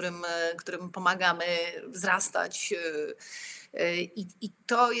kobiety, którym pomagamy wzrastać. I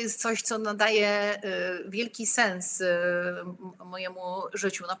to jest coś, co nadaje wielki sens mojemu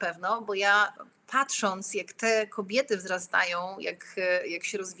życiu na pewno, bo ja patrząc, jak te kobiety wzrastają, jak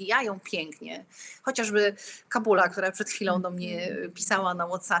się rozwijają pięknie, chociażby Kabula, która przed chwilą do mnie pisała na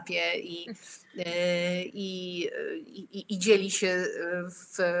WhatsAppie i dzieli się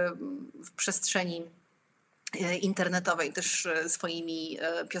w przestrzeni internetowej też swoimi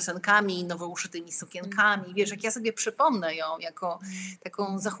piosenkami, nowo uszytymi sukienkami. Wiesz, jak ja sobie przypomnę ją jako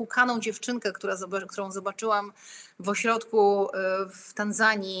taką zahukaną dziewczynkę, którą zobaczyłam w ośrodku w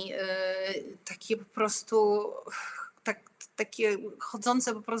Tanzanii, takie po prostu takie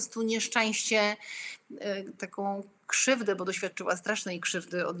chodzące po prostu nieszczęście, taką krzywdę, bo doświadczyła strasznej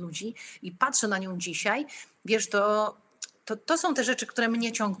krzywdy od ludzi i patrzę na nią dzisiaj, wiesz, to są te rzeczy, które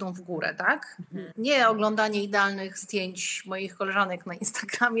mnie ciągną w górę, tak? Nie oglądanie idealnych zdjęć moich koleżanek na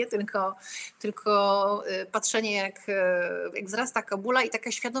Instagramie, tylko patrzenie jak wzrasta Kabula i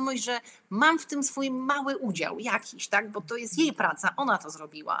taka świadomość, że mam w tym swój mały udział jakiś, tak? Bo to jest jej praca, ona to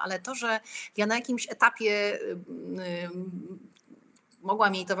zrobiła, ale to, że ja na jakimś etapie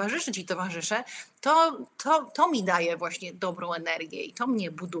mogłam jej towarzyszyć i towarzyszę, to mi daje właśnie dobrą energię i to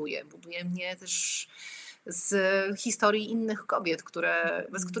mnie buduje. Buduje mnie też z historii innych kobiet,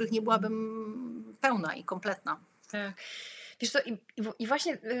 bez których nie byłabym pełna i kompletna. Tak. Wiesz co, i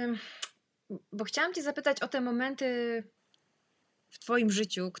właśnie, bo chciałam cię zapytać o te momenty w twoim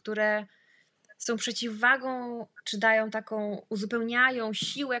życiu, które są przeciwwagą, czy uzupełniają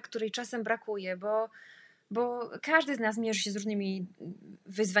siłę, której czasem brakuje, bo każdy z nas mierzy się z różnymi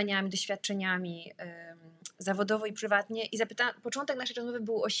wyzwaniami, doświadczeniami zawodowo i prywatnie i początek naszej rozmowy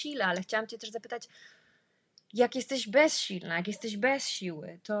był o sile, ale chciałam cię też zapytać, jak jesteś bezsilna, jak jesteś bez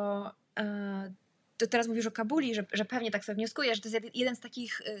siły, to teraz mówisz o Kabuli, że pewnie tak sobie wnioskujesz, że to jest jeden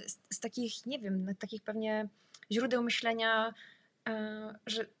z takich, nie wiem, takich pewnie źródeł myślenia,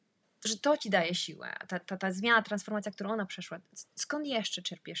 że to ci daje siłę, ta zmiana, transformacja, którą ona przeszła. Skąd jeszcze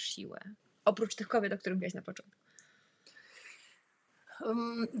czerpiesz siłę? Oprócz tych kobiet, o których mówiłaś na początku.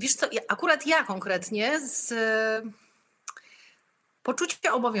 Wiesz co, akurat ja konkretnie z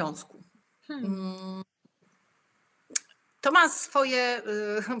poczucia obowiązku. To ma swoje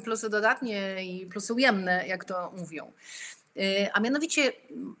plusy dodatnie i plusy ujemne, jak to mówią. A mianowicie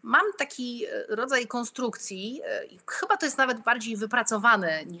mam taki rodzaj konstrukcji, chyba to jest nawet bardziej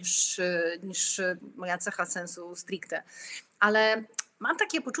wypracowane niż moja cecha sensu stricte, ale mam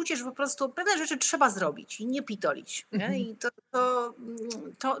takie poczucie, że po prostu pewne rzeczy trzeba zrobić i nie pitolić. Nie? I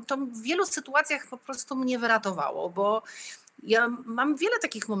to w wielu sytuacjach po prostu mnie wyratowało, bo ja mam wiele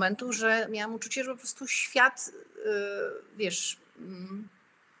takich momentów, że miałam uczucie, że po prostu świat, wiesz,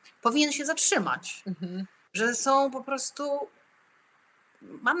 powinien się zatrzymać. Że są po prostu,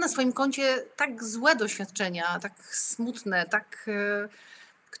 mam na swoim koncie tak złe doświadczenia, tak smutne,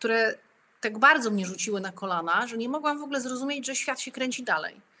 które tak bardzo mnie rzuciły na kolana, że nie mogłam w ogóle zrozumieć, że świat się kręci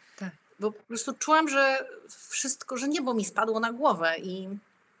dalej. Tak. Bo po prostu czułam, że że niebo mi spadło na głowę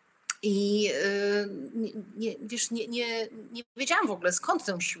nie wiedziałam w ogóle, skąd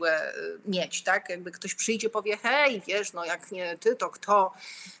tę siłę mieć, tak? Jakby ktoś przyjdzie, powie, hej, wiesz, no jak nie ty, to kto?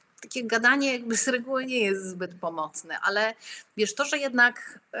 takie gadanie jakby z reguły nie jest zbyt pomocne, ale wiesz, to, że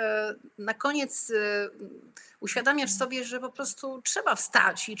jednak na koniec uświadamiasz sobie, że po prostu trzeba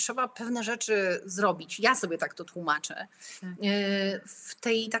wstać i trzeba pewne rzeczy zrobić. Ja sobie tak to tłumaczę. W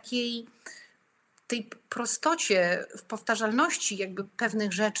tej takiej tej prostocie, w powtarzalności jakby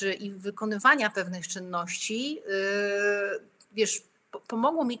pewnych rzeczy i wykonywania pewnych czynności, wiesz,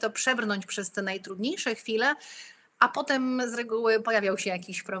 pomogło mi to przebrnąć przez te najtrudniejsze chwile, a potem z reguły pojawiał się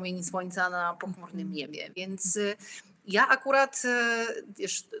jakiś promień słońca na pochmurnym niebie. Więc ja akurat,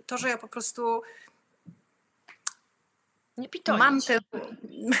 wiesz, to, że ja po prostu Nie mam pitolić. tę...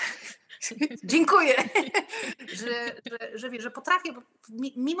 Dziękuję, że potrafię,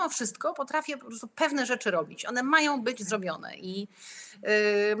 mimo wszystko potrafię po prostu pewne rzeczy robić. One mają być zrobione.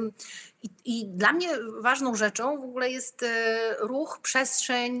 I dla mnie ważną rzeczą w ogóle jest ruch,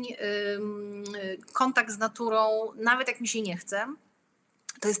 przestrzeń, kontakt z naturą, nawet jak mi się nie chce.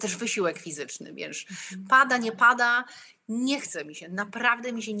 To jest też wysiłek fizyczny, wiesz. Pada, nie pada, nie chce mi się,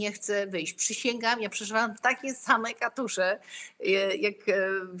 naprawdę mi się nie chce wyjść. Przysięgam, ja przeżywam takie same katusze, jak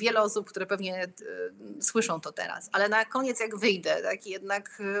wiele osób, które pewnie słyszą to teraz. Ale na koniec jak wyjdę, tak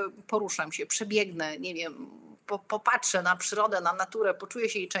jednak poruszam się, przebiegnę, nie wiem, popatrzę na przyrodę, na naturę, poczuję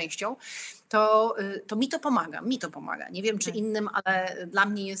się jej częścią, to mi to pomaga, mi to pomaga. Nie wiem, czy innym, ale dla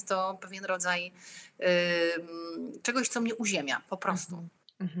mnie jest to pewien rodzaj czegoś, co mnie uziemia, po prostu.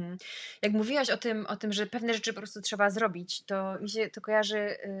 Jak mówiłaś o tym, że pewne rzeczy po prostu trzeba zrobić, to mi się to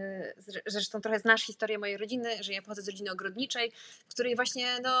kojarzy, zresztą trochę znasz historię mojej rodziny, że ja pochodzę z rodziny ogrodniczej, w której właśnie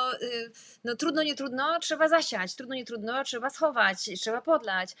no trudno, nie trudno, trzeba zasiać, trudno, nie trudno, trzeba schować, trzeba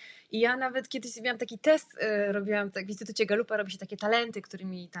podlać. I ja nawet kiedyś miałam taki test, robiłam tak w Instytucie Galupa, robi się takie talenty,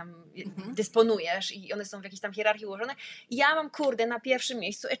 którymi tam dysponujesz i one są w jakiejś tam hierarchii ułożone. I ja mam, kurde, na pierwszym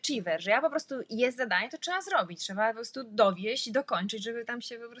miejscu achiever, że ja po prostu jest zadanie, to trzeba zrobić, trzeba po prostu dowieść, dokończyć, żeby tam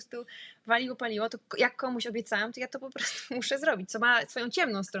się po prostu waliło, paliło, to jak komuś obiecałam, to ja to po prostu muszę zrobić, co ma swoją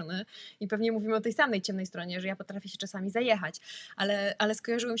ciemną stronę i pewnie mówimy o tej samej ciemnej stronie, że ja potrafię się czasami zajechać, ale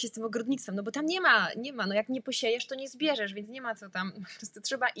skojarzyło mi się z tym ogrodnictwem, no bo tam nie ma, no jak nie posiejesz, to nie zbierzesz, więc nie ma co tam, po prostu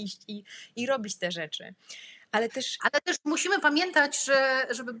trzeba iść i robić te rzeczy. Ale też musimy pamiętać, że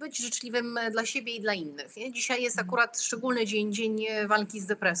żeby być życzliwym dla siebie i dla innych. Nie? Dzisiaj jest akurat szczególny dzień walki z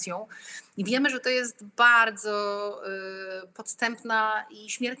depresją i wiemy, że to jest bardzo podstępna i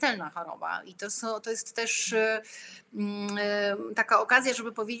śmiertelna choroba. I to jest też taka okazja,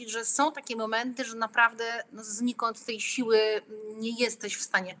 żeby powiedzieć, że są takie momenty, że naprawdę znikąd tej siły nie jesteś w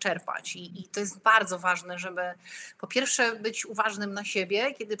stanie czerpać. I to jest bardzo ważne, żeby po pierwsze być uważnym na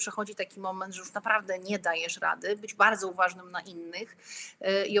siebie, kiedy przechodzi taki moment, że już naprawdę nie dajesz rady, być bardzo uważnym na innych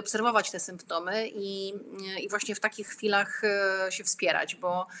i obserwować te symptomy i właśnie w takich chwilach się wspierać,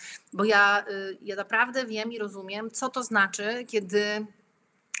 bo ja naprawdę wiem i rozumiem, co to znaczy,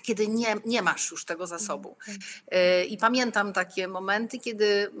 kiedy nie masz już tego zasobu. I pamiętam takie momenty,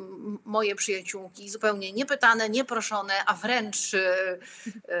 kiedy moje przyjaciółki zupełnie niepytane, nieproszone, a wręcz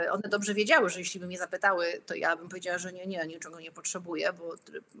one dobrze wiedziały, że jeśli by mnie zapytały, to ja bym powiedziała, że nie, niczego nie potrzebuję, bo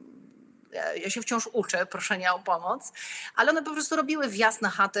ja się wciąż uczę proszenia o pomoc, ale one po prostu robiły wjazd na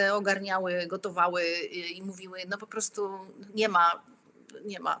chatę, ogarniały, gotowały i mówiły, no po prostu nie ma,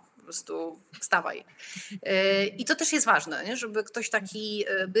 po prostu wstawaj. I to też jest ważne, nie? Żeby ktoś taki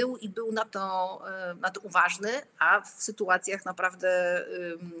był i był na to uważny, a w sytuacjach naprawdę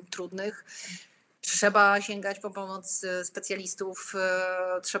trudnych trzeba sięgać po pomoc specjalistów,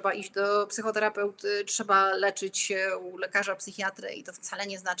 trzeba iść do psychoterapeuty, trzeba leczyć się u lekarza, psychiatry i to wcale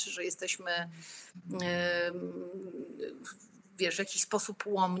nie znaczy, że jesteśmy w jakiś sposób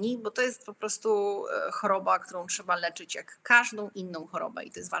ułomni, bo to jest po prostu choroba, którą trzeba leczyć jak każdą inną chorobę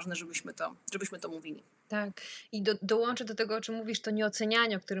i to jest ważne, żebyśmy to mówili. Tak. I dołączę do tego, o czym mówisz, to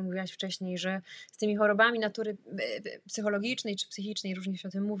nieocenianie, o którym mówiłaś wcześniej, że z tymi chorobami natury psychologicznej czy psychicznej, różnie się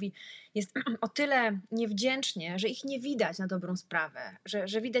o tym mówi, jest o tyle niewdzięcznie, że ich nie widać na dobrą sprawę,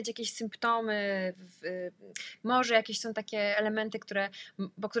 że widać jakieś symptomy, może jakieś są takie elementy,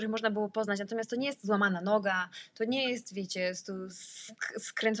 po których można było poznać, natomiast to nie jest złamana noga, to nie jest, wiecie,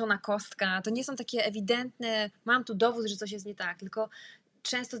 skręcona kostka, to nie są takie ewidentne, mam tu dowód, że coś jest nie tak, tylko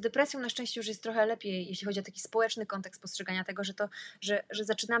często z depresją na szczęście już jest trochę lepiej, jeśli chodzi o taki społeczny kontekst postrzegania tego, że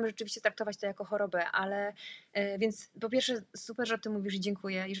zaczynamy rzeczywiście traktować to jako chorobę, ale więc po pierwsze super, że o tym mówisz i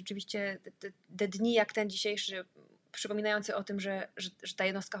dziękuję i rzeczywiście te dni jak ten dzisiejszy przypominający o tym, że ta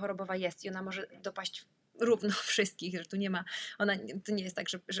jednostka chorobowa jest i ona może dopaść równo wszystkich, że tu nie ma, to nie jest tak,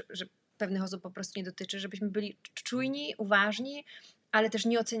 że pewnych osób po prostu nie dotyczy, żebyśmy byli czujni, uważni ale też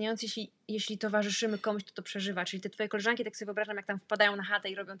nieoceniający, jeśli towarzyszymy komuś, kto to przeżywa. Czyli te twoje koleżanki, tak sobie wyobrażam, jak tam wpadają na chatę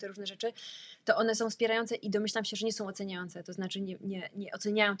i robią te różne rzeczy, to one są wspierające i domyślam się, że nie są oceniające. To znaczy nie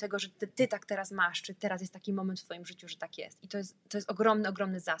oceniają tego, że ty tak teraz masz, czy teraz jest taki moment w twoim życiu, że tak jest. I to jest ogromny,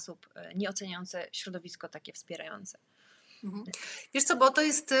 ogromny zasób, nieoceniające środowisko takie wspierające. Mhm. Wiesz co, bo to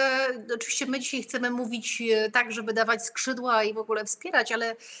jest, oczywiście my dzisiaj chcemy mówić tak, żeby dawać skrzydła i w ogóle wspierać,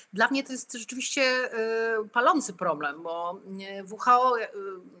 ale dla mnie to jest rzeczywiście palący problem, bo WHO,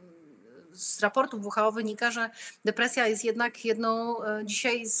 z raportów WHO wynika, że depresja jest jednak jedną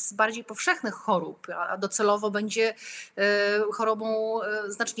dzisiaj z bardziej powszechnych chorób, a docelowo będzie chorobą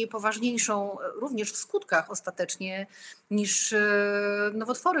znacznie poważniejszą również w skutkach ostatecznie niż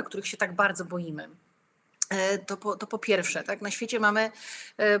nowotwory, których się tak bardzo boimy. To po pierwsze, tak? Na świecie mamy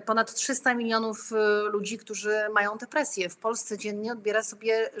ponad 300 milionów ludzi, którzy mają depresję. W Polsce dziennie odbiera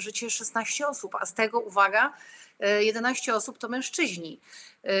sobie życie 16 osób, a z tego, uwaga, 11 osób to mężczyźni.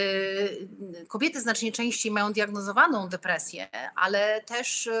 Kobiety znacznie częściej mają diagnozowaną depresję, ale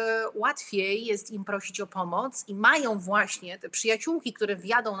też łatwiej jest im prosić o pomoc i mają właśnie te przyjaciółki, które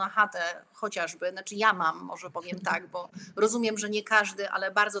wjadą na chatę chociażby, znaczy ja mam, może powiem tak, bo rozumiem, że nie każdy,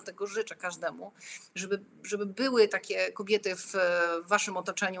 ale bardzo tego życzę każdemu, żeby były takie kobiety w waszym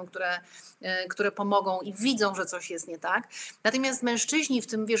otoczeniu, które pomogą i widzą, że coś jest nie tak. Natomiast mężczyźni w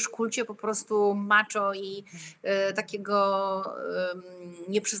tym, wiesz, kulcie po prostu macho i takiego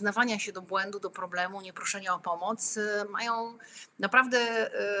nieprzyznawania się do błędu, do problemu, nieproszenia o pomoc, mają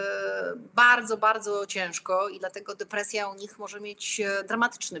naprawdę bardzo, bardzo ciężko i dlatego depresja u nich może mieć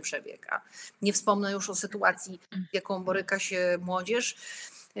dramatyczny przebieg. A nie wspomnę już o sytuacji, z jaką boryka się młodzież.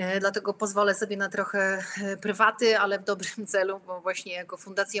 Dlatego pozwolę sobie na trochę prywaty, ale w dobrym celu, bo właśnie jako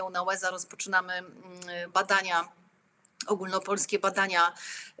Fundacja UNAUEZA rozpoczynamy badania, ogólnopolskie badania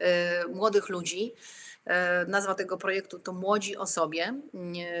młodych ludzi. Nazwa tego projektu to Młodzi o sobie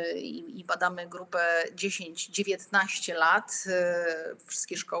i badamy grupę 10-19 lat,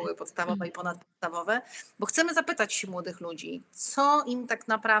 wszystkie szkoły podstawowe i ponadpodstawowe, bo chcemy zapytać się młodych ludzi, co im tak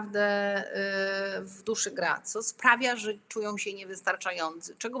naprawdę w duszy gra, co sprawia, że czują się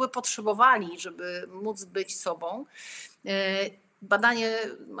niewystarczający, czego by potrzebowali, żeby móc być sobą. Badanie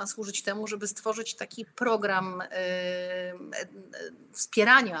ma służyć temu, żeby stworzyć taki program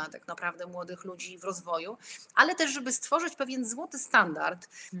wspierania tak naprawdę młodych ludzi w rozwoju, ale też żeby stworzyć pewien złoty standard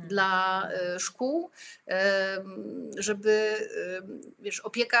dla szkół, żeby wiesz,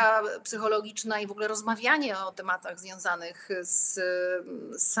 opieka psychologiczna i w ogóle rozmawianie o tematach związanych z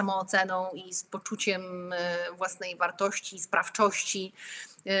samooceną i z poczuciem własnej wartości, sprawczości,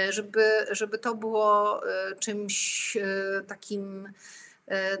 żeby to było czymś takim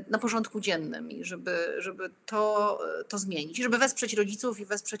na porządku dziennym i żeby to zmienić, żeby wesprzeć rodziców i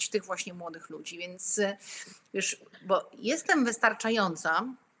wesprzeć tych właśnie młodych ludzi. Więc wiesz, bo jestem wystarczająca,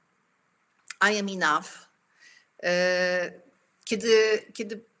 I am enough.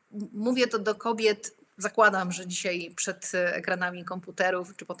 Kiedy mówię to do kobiet, zakładam, że dzisiaj przed ekranami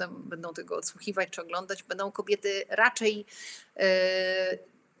komputerów, czy potem będą tego odsłuchiwać, czy oglądać, będą kobiety raczej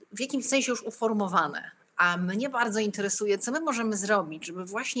w jakimś sensie już uformowane. A mnie bardzo interesuje, co my możemy zrobić, żeby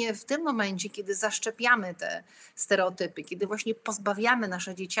właśnie w tym momencie, kiedy zaszczepiamy te stereotypy, kiedy właśnie pozbawiamy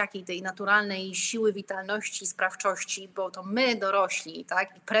nasze dzieciaki tej naturalnej siły, witalności, sprawczości, bo to my dorośli,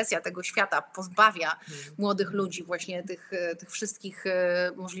 tak, i presja tego świata pozbawia młodych ludzi właśnie tych wszystkich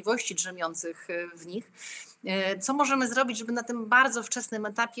możliwości drzemiących w nich. Co możemy zrobić, żeby na tym bardzo wczesnym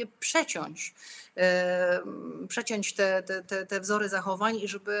etapie przeciąć te wzory zachowań i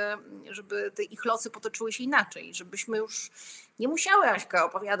żeby te ich losy potoczyły się inaczej, żebyśmy już nie musiały, Aśka,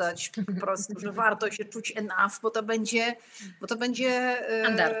 opowiadać po prostu, że warto się czuć enough, bo to będzie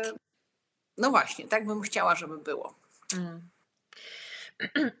Standard. No właśnie, tak bym chciała, żeby było.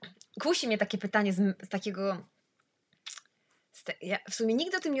 Kusi mnie takie pytanie z takiego... Ja w sumie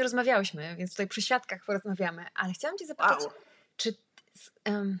nigdy o tym nie rozmawiałyśmy, więc tutaj przy świadkach porozmawiamy, ale chciałam cię zapytać, Wow.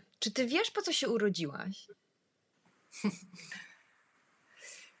 czy ty wiesz, po co się urodziłaś?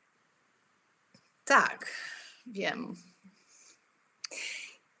 Tak, wiem.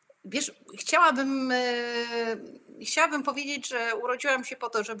 Wiesz, chciałabym powiedzieć, że urodziłam się po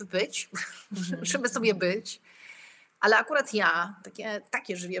to, żeby być, żeby sobie być, ale akurat ja,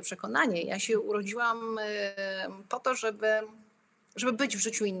 takie żywie przekonanie, ja się urodziłam po to, żeby być w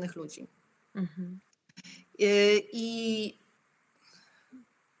życiu innych ludzi. I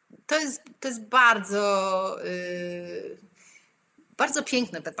to jest bardzo, bardzo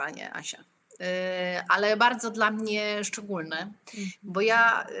piękne pytanie, Asia, ale bardzo dla mnie szczególne, bo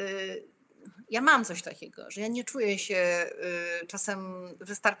ja mam coś takiego, że ja nie czuję się czasem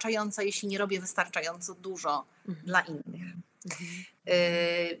wystarczająca, jeśli nie robię wystarczająco dużo dla innych. Mhm.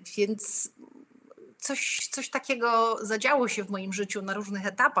 Więc coś takiego zadziało się w moim życiu na różnych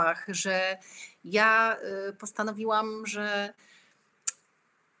etapach, że ja postanowiłam,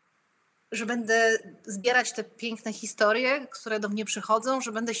 że będę zbierać te piękne historie, które do mnie przychodzą,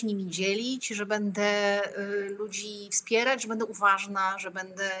 że będę się nimi dzielić, że będę ludzi wspierać, że będę uważna,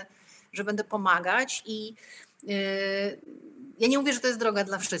 że będę pomagać. I ja nie mówię, że to jest droga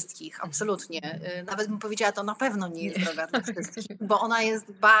dla wszystkich, absolutnie. Nawet bym powiedziała, to na pewno nie jest droga dla wszystkich, bo ona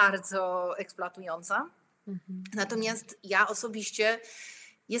jest bardzo eksploatująca. Natomiast ja osobiście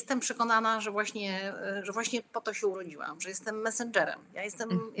jestem przekonana, że właśnie po to się urodziłam, że jestem messengerem, ja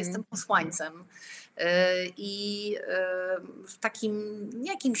jestem posłańcem i w takim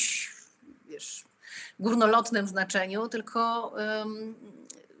nie jakimś, wiesz, górnolotnym znaczeniu, tylko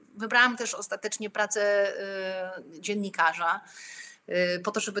wybrałam też ostatecznie pracę dziennikarza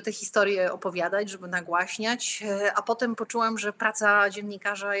po to, żeby te historie opowiadać, żeby nagłaśniać, a potem poczułam, że praca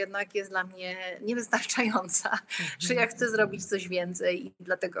dziennikarza jednak jest dla mnie niewystarczająca, że ja chcę zrobić coś więcej i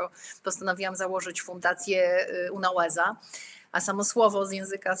dlatego postanowiłam założyć fundację Unaweza. A samo słowo z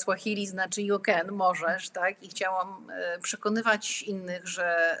języka Swahili znaczy you can, możesz, tak? I chciałam przekonywać innych,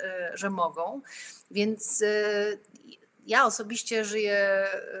 że mogą. Więc ja osobiście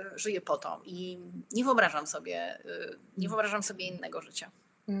żyję po to i nie wyobrażam sobie innego życia.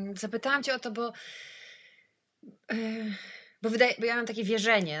 Zapytałam cię o to, bo ja mam takie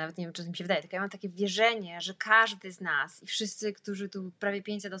wierzenie, nawet nie wiem, czy to mi się wydaje, tylko ja mam takie wierzenie, że każdy z nas i wszyscy, którzy tu prawie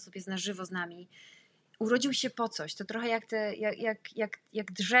 500 osób jest na żywo z nami, urodził się po coś. To trochę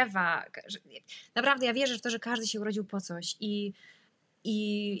jak drzewa. Naprawdę ja wierzę w to, że każdy się urodził po coś i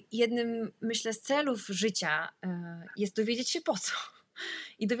jednym, myślę, z celów życia jest dowiedzieć się po co.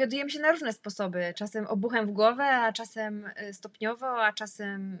 I dowiadujemy się na różne sposoby. Czasem obuchem w głowę, a czasem stopniowo, a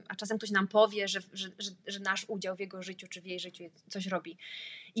czasem ktoś nam powie, że nasz udział w jego życiu czy w jej życiu coś robi.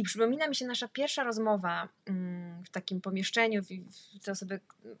 I przypomina mi się nasza pierwsza rozmowa w takim pomieszczeniu. Te osoby,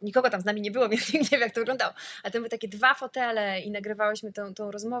 nikogo tam z nami nie było, więc nikt nie wie, jak to wyglądało. Ale to były takie 2 fotele i nagrywałyśmy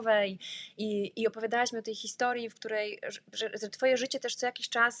tą rozmowę i opowiadałyśmy o tej historii, w której że twoje życie też co jakiś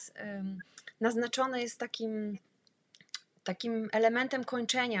czas naznaczone jest takim elementem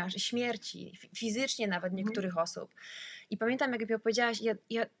kończenia, śmierci, fizycznie nawet niektórych osób. I pamiętam, jak mi opowiedziałaś,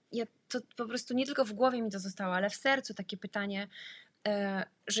 ja to po prostu nie tylko w głowie mi to zostało, ale w sercu takie pytanie,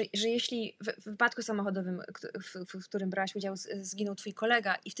 że jeśli w wypadku samochodowym, w którym brałaś udział, zginął twój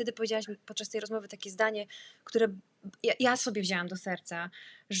kolega i wtedy powiedziałaś mi podczas tej rozmowy takie zdanie, które ja sobie wzięłam do serca,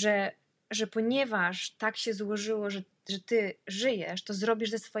 że ponieważ tak się złożyło, że ty żyjesz, to zrobisz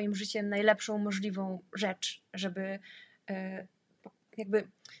ze swoim życiem najlepszą możliwą rzecz, żeby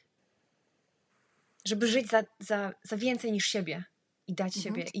żyć za więcej niż siebie i dać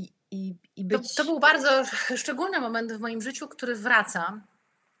siebie i być... To był bardzo szczególny moment w moim życiu, który wraca.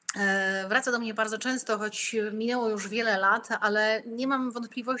 Wraca do mnie bardzo często, choć minęło już wiele lat, ale nie mam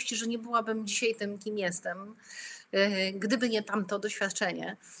wątpliwości, że nie byłabym dzisiaj tym, kim jestem, gdyby nie tamto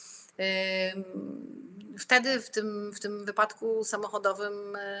doświadczenie. Wtedy w tym wypadku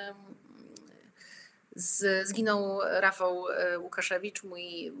samochodowym zginął Rafał Łukaszewicz,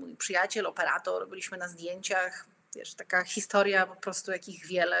 mój przyjaciel, operator. Byliśmy na zdjęciach. Wiesz, taka historia po prostu, jakich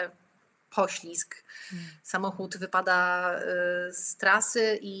wiele. Poślizg. Samochód wypada z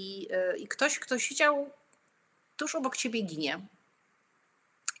trasy i ktoś, kto siedział tuż obok ciebie, ginie.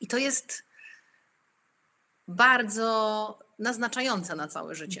 I to jest bardzo naznaczające na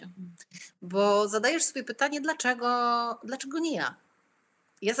całe życie. Bo zadajesz sobie pytanie, dlaczego nie ja?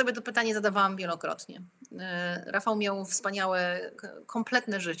 Ja sobie to pytanie zadawałam wielokrotnie. Rafał miał wspaniałe,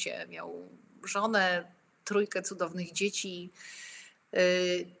 kompletne życie. Miał żonę, 3 cudownych dzieci.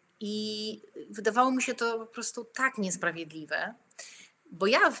 I wydawało mi się to po prostu tak niesprawiedliwe, bo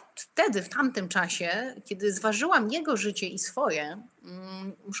ja wtedy, w tamtym czasie, kiedy zważyłam jego życie i swoje,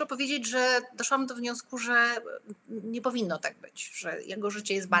 muszę powiedzieć, że doszłam do wniosku, że nie powinno tak być, że jego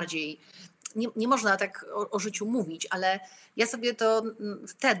życie jest bardziej... Nie można tak o życiu mówić, ale ja sobie to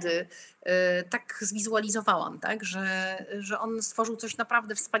wtedy tak zwizualizowałam, tak? Że on stworzył coś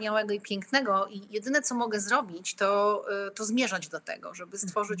naprawdę wspaniałego i pięknego i jedyne, co mogę zrobić, to zmierzać do tego, żeby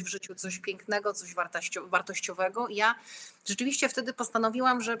stworzyć w życiu coś pięknego, coś wartościowego. I ja rzeczywiście wtedy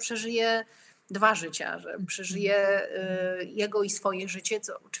postanowiłam, że przeżyję 2 życia, że przeżyję jego i swoje życie,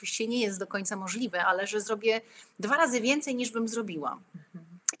 co oczywiście nie jest do końca możliwe, ale że zrobię 2 razy więcej, niż bym zrobiła.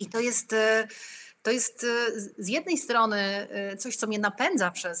 I to jest z jednej strony coś, co mnie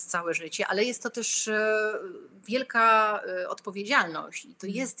napędza przez całe życie, ale jest to też wielka odpowiedzialność. I to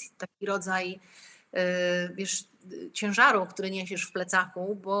jest taki rodzaj, wiesz, ciężaru, który niesiesz w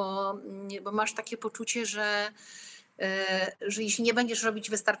plecaku, bo masz takie poczucie, że że jeśli nie będziesz robić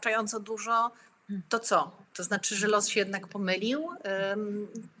wystarczająco dużo, to co? To znaczy, że los się jednak pomylił.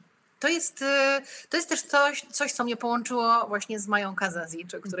 To jest, to jest też coś, co mnie połączyło właśnie z Mają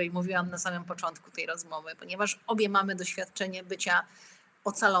Kazazicz, o której mówiłam na samym początku tej rozmowy, ponieważ obie mamy doświadczenie bycia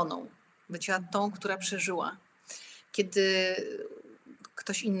ocaloną, bycia tą, która przeżyła, kiedy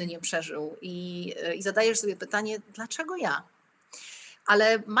ktoś inny nie przeżył. I zadajesz sobie pytanie, dlaczego ja?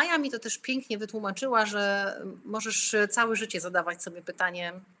 Ale Maja mi to też pięknie wytłumaczyła, że możesz całe życie zadawać sobie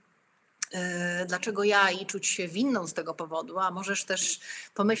pytanie, dlaczego ja, i czuć się winną z tego powodu, a możesz też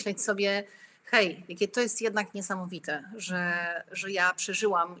pomyśleć sobie, hej, jakie to jest jednak niesamowite, że ja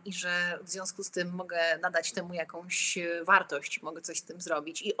przeżyłam i że w związku z tym mogę nadać temu jakąś wartość, mogę coś z tym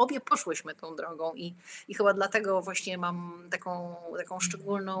zrobić. I obie poszłyśmy tą drogą i chyba dlatego właśnie mam taką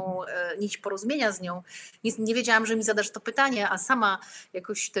szczególną nić porozumienia z nią. Nie wiedziałam, że mi zadasz to pytanie, a sama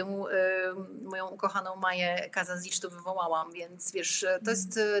jakoś tę moją ukochaną Maję Kazazicz to wywołałam, więc wiesz,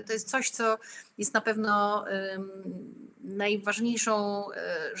 to jest coś, co jest na pewno najważniejszą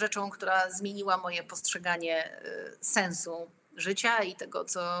rzeczą, która zmieniła moje postrzeganie sensu życia i tego,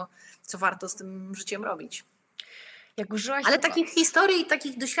 co warto z tym życiem robić. Jak użyłaś Ale tego... takich historii,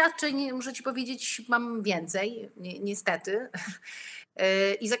 takich doświadczeń, muszę ci powiedzieć, mam więcej, niestety.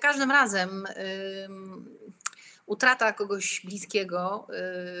 I za każdym razem utrata kogoś bliskiego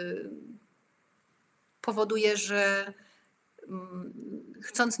powoduje, że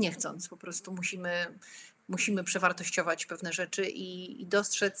chcąc, nie chcąc, po prostu musimy przewartościować pewne rzeczy i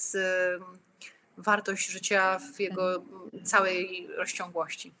dostrzec wartość życia w jego całej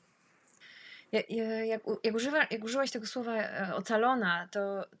rozciągłości. Jak użyłaś tego słowa ocalona,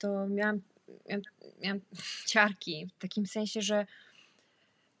 to miałam ciarki w takim sensie,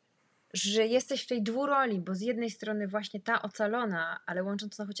 że jesteś w tej dwuroli, bo z jednej strony właśnie ta ocalona, ale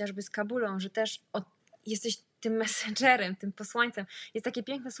łącząc to chociażby z Kabulą, że też jesteś tym messengerem, tym posłańcem. Jest takie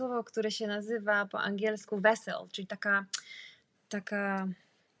piękne słowo, które się nazywa po angielsku vessel, czyli taka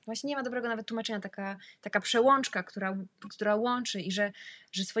właśnie nie ma dobrego nawet tłumaczenia, taka przełączka, która łączy i że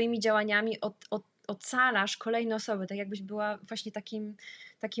swoimi działaniami ocalasz kolejne osoby, tak jakbyś była właśnie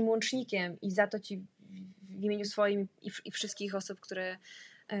takim łącznikiem i za to ci w imieniu swoim i wszystkich osób, które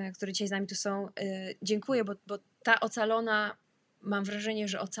dzisiaj z nami tu są, dziękuję, bo ta ocalona, mam wrażenie,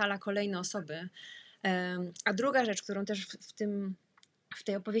 że ocala kolejne osoby. A druga rzecz, którą też w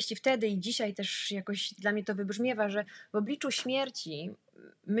tej opowieści wtedy i dzisiaj też jakoś dla mnie to wybrzmiewa, że w obliczu śmierci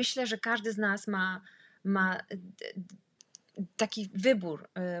myślę, że każdy z nas ma taki wybór.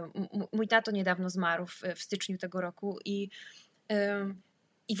 Mój tato niedawno zmarł w styczniu tego roku i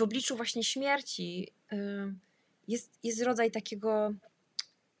w obliczu właśnie śmierci jest rodzaj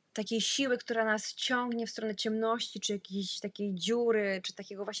takiej siły, która nas ciągnie w stronę ciemności, czy jakiejś takiej dziury, czy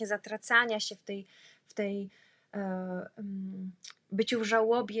takiego właśnie zatracania się w tej byciu w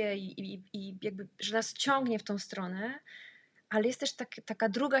żałobie i jakby, że nas ciągnie w tą stronę, ale jest też taka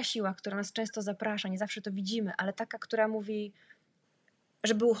druga siła, która nas często zaprasza, nie zawsze to widzimy, ale taka, która mówi,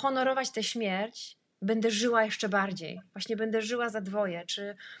 żeby uhonorować tę śmierć, będę żyła jeszcze bardziej, właśnie będę żyła za dwoje,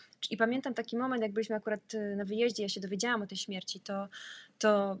 i pamiętam taki moment, jak byliśmy akurat na wyjeździe, ja się dowiedziałam o tej śmierci,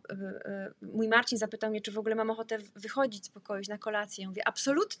 to mój Marcin zapytał mnie, czy w ogóle mam ochotę wychodzić z pokoju, iść na kolację. Ja mówię,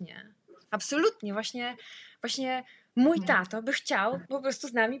 absolutnie, właśnie mój tato by chciał po prostu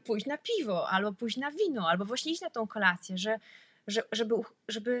z nami pójść na piwo, albo pójść na wino, albo właśnie iść na tą kolację,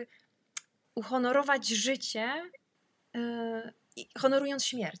 żeby uhonorować życie, honorując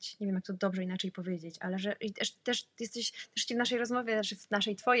śmierć. Nie wiem, jak to dobrze inaczej powiedzieć, ale że też ci w naszej rozmowie, znaczy w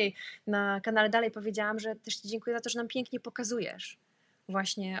naszej twojej na kanale dalej powiedziałam, że też ci dziękuję za to, że nam pięknie pokazujesz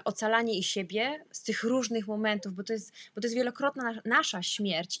właśnie ocalanie i siebie z tych różnych momentów, bo to jest wielokrotna nasza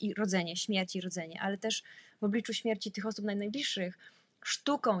śmierć i rodzenie, ale też w obliczu śmierci tych osób najbliższych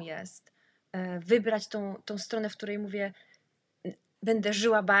sztuką jest wybrać tą stronę, w której mówię, będę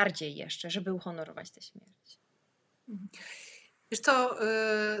żyła bardziej jeszcze, żeby uhonorować tę śmierć. Wiesz,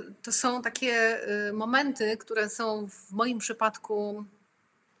 to są takie momenty, które są w moim przypadku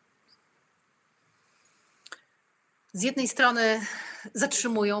z jednej strony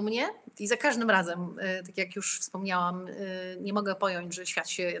zatrzymują mnie i za każdym razem, tak jak już wspomniałam, nie mogę pojąć, że świat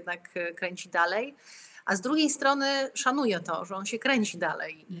się jednak kręci dalej, a z drugiej strony szanuję to, że on się kręci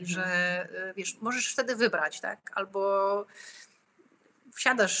dalej i że wiesz, możesz wtedy wybrać, tak? Albo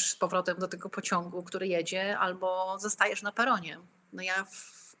wsiadasz z powrotem do tego pociągu, który jedzie, albo zostajesz na peronie. No ja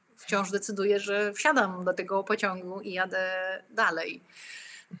wciąż decyduję, że wsiadam do tego pociągu i jadę dalej.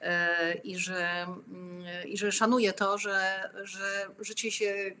 I że szanuję to, że życie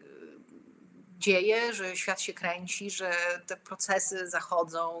się dzieje, że świat się kręci, że te procesy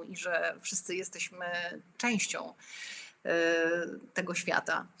zachodzą i że wszyscy jesteśmy częścią tego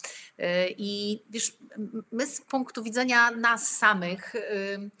świata. I wiesz, my z punktu widzenia nas samych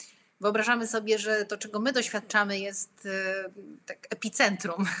wyobrażamy sobie, że to, czego my doświadczamy, jest tak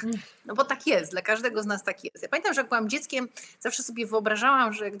epicentrum. No bo tak jest, dla każdego z nas tak jest. Ja pamiętam, że jak byłam dzieckiem, zawsze sobie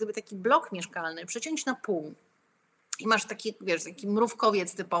wyobrażałam, że gdyby taki blok mieszkalny przeciąć na pół, i masz taki, wiesz, taki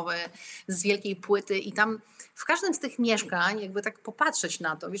mrówkowiec typowy z wielkiej płyty i tam w każdym z tych mieszkań, jakby tak popatrzeć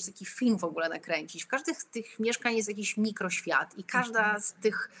na to, wiesz, taki film w ogóle nakręcić, w każdym z tych mieszkań jest jakiś mikroświat i każda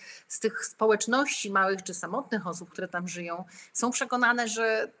z tych społeczności małych czy samotnych osób, które tam żyją, są przekonane,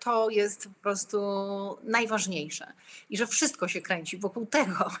 że to jest po prostu najważniejsze i że wszystko się kręci wokół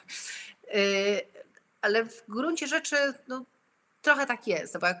tego. Ale w gruncie rzeczy no, trochę tak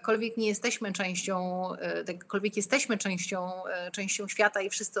jest, bo jakkolwiek nie jesteśmy częścią świata i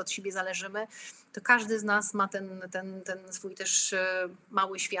wszyscy od siebie zależymy, to każdy z nas ma ten swój też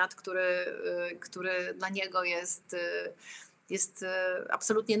mały świat, który dla niego jest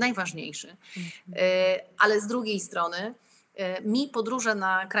absolutnie najważniejszy. Ale z drugiej strony mi podróże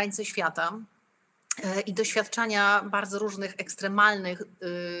na krańce świata i doświadczania bardzo różnych ekstremalnych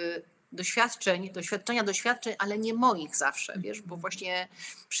doświadczeń, ale nie moich zawsze, wiesz, bo właśnie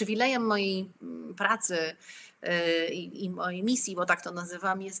przywilejem mojej pracy i mojej misji, bo tak to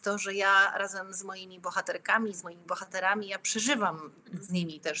nazywam, jest to, że ja razem z moimi bohaterkami, z moimi bohaterami, ja przeżywam z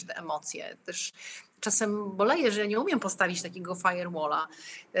nimi też te emocje. Też czasem boleję, że ja nie umiem postawić takiego firewalla.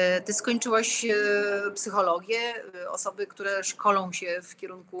 Ty skończyłaś psychologię, osoby, które szkolą się w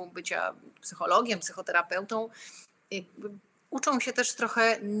kierunku bycia psychologiem, psychoterapeutą, uczą się też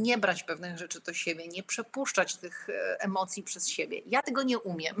trochę nie brać pewnych rzeczy do siebie, nie przepuszczać tych emocji przez siebie. Ja tego nie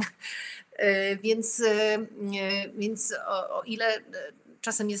umiem. Więc o ile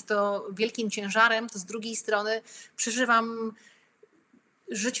czasem jest to wielkim ciężarem, to z drugiej strony przeżywam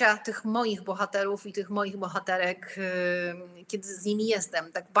życia tych moich bohaterów i tych moich bohaterek, kiedy z nimi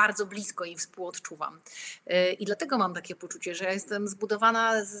jestem, tak bardzo blisko i współodczuwam. I dlatego mam takie poczucie, że ja jestem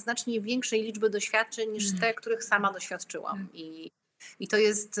zbudowana ze znacznie większej liczby doświadczeń niż te, których sama doświadczyłam. I to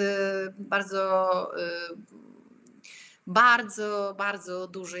jest bardzo, bardzo, bardzo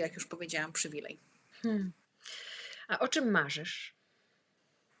duży, jak już powiedziałam, przywilej. A o czym marzysz?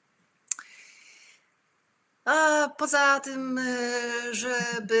 A poza tym,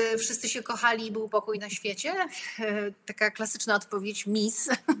 żeby wszyscy się kochali i był pokój na świecie, taka klasyczna odpowiedź Miss,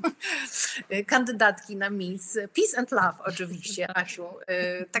 kandydatki na Miss. Peace and love oczywiście, Asiu,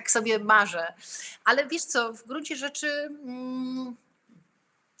 tak sobie marzę. Ale wiesz co, w gruncie rzeczy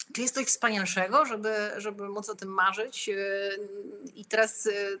czy jest coś wspanialszego, żeby móc o tym marzyć? I teraz,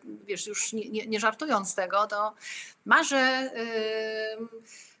 wiesz, już nie żartując z tego, to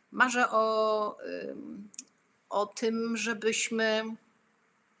marzę o tym, żebyśmy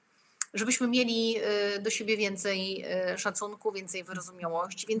mieli do siebie więcej szacunku, więcej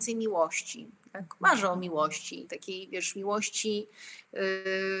wyrozumiałości, więcej miłości. Tak? Marzę o miłości, takiej, wiesz, miłości,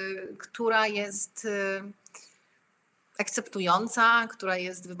 która jest akceptująca, która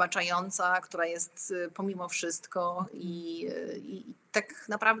jest wybaczająca, która jest pomimo wszystko i tak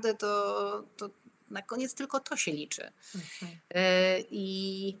naprawdę to na koniec tylko to się liczy.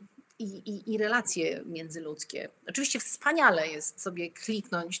 I relacje międzyludzkie. Oczywiście wspaniale jest sobie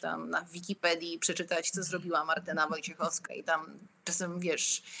kliknąć tam na Wikipedii i przeczytać, co zrobiła Martyna Wojciechowska i tam czasem,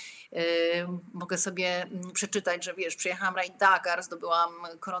 wiesz, mogę sobie przeczytać, że wiesz, przejechałam rajd Dakar, zdobyłam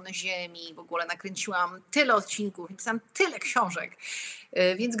koronę ziemi, w ogóle nakręciłam tyle odcinków, napisałam tyle książek,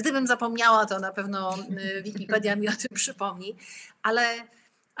 więc gdybym zapomniała, to na pewno Wikipedia mi o tym przypomni, ale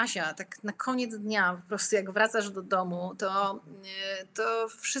Asia, tak na koniec dnia, po prostu jak wracasz do domu, to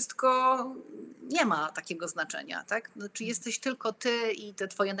wszystko nie ma takiego znaczenia, tak? No, czy jesteś tylko ty i te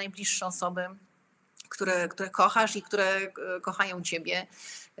twoje najbliższe osoby, które kochasz i które kochają ciebie.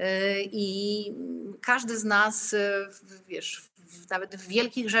 I każdy z nas, wiesz, nawet w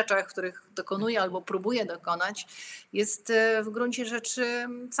wielkich rzeczach, których dokonuje albo próbuje dokonać, jest w gruncie rzeczy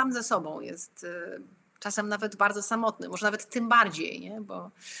sam ze sobą, jest czasem nawet bardzo samotny, może nawet tym bardziej, nie?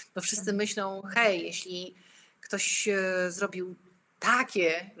 Bo wszyscy myślą, hej, jeśli ktoś zrobił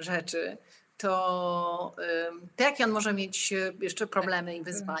takie rzeczy, to jakie on może mieć jeszcze problemy i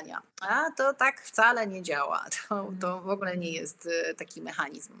wyzwania? A to tak wcale nie działa. To w ogóle nie jest taki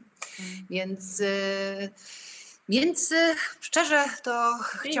mechanizm. Więc szczerze to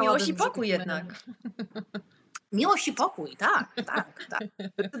chciałabym... Miłość i pokój jednak. Miłość i pokój, tak,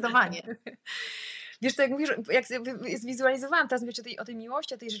 zdecydowanie. Wiesz co, jak mówisz, jak zwizualizowałam, teraz mówię o tej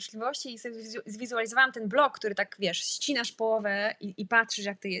miłości, o tej życzliwości i sobie zwizualizowałam ten blok, który tak, wiesz, ścinasz połowę i patrzysz,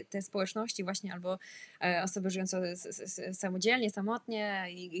 jak te społeczności właśnie albo osoby żyjące samodzielnie, samotnie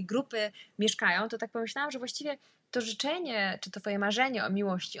i grupy mieszkają, to tak pomyślałam, że właściwie to życzenie, czy to twoje marzenie o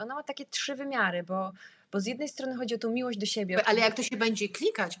miłości, ono ma takie 3 wymiary, bo z jednej strony chodzi o tą miłość do siebie. Ale jak to się będzie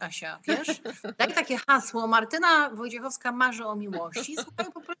klikać, Asia, wiesz? Daj takie hasło, Martyna Wojciechowska marzy o miłości. Słuchaj,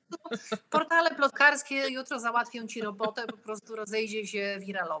 po prostu portale plotkarskie jutro załatwią ci robotę, po prostu rozejdzie się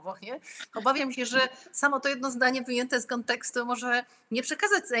wiralowo, nie? Obawiam się, że samo to jedno zdanie wyjęte z kontekstu może nie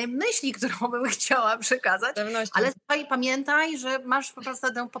przekazać tej myśli, którą bym chciała przekazać, ale słuchaj, pamiętaj, że masz po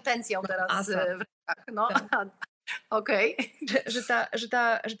prostu ten potencjał teraz w rękach. No. Tak. Okej. Że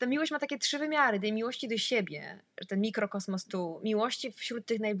ta miłość ma takie 3 wymiary, tej miłości do siebie, ten mikrokosmos tu, miłości wśród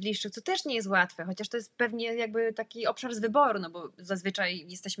tych najbliższych, co też nie jest łatwe, chociaż to jest pewnie jakby taki obszar z wyboru, no bo zazwyczaj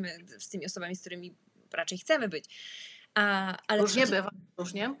jesteśmy z tymi osobami, z którymi raczej chcemy być. Ale różnie bywa,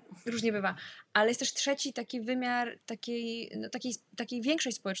 różnie. Różnie bywa, ale jest też trzeci taki wymiar takiej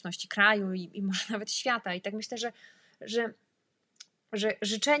większej społeczności, kraju i może nawet świata i tak myślę, że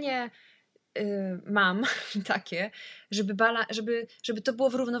życzenie mam takie, żeby to było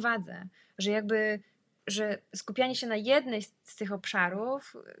w równowadze, że skupianie się na jednej z tych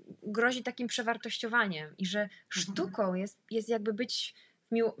obszarów grozi takim przewartościowaniem i że sztuką jest jakby być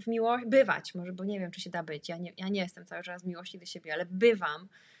w miłości, bywać może, bo nie wiem, czy się da być, ja nie jestem cały czas w miłości do siebie, ale bywam,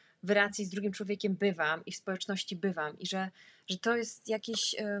 w relacji z drugim człowiekiem bywam i w społeczności bywam i że to jest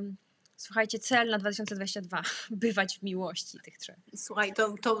jakiś... Słuchajcie, cel na 2022. Bywać w miłości tych 3. Słuchaj,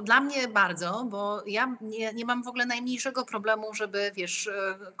 to dla mnie bardzo, bo ja nie mam w ogóle najmniejszego problemu, żeby, wiesz,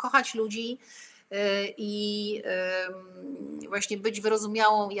 kochać ludzi i właśnie być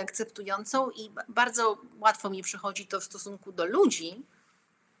wyrozumiałą i akceptującą i bardzo łatwo mi przychodzi to w stosunku do ludzi.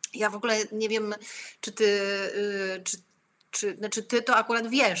 Ja w ogóle nie wiem, czy ty to akurat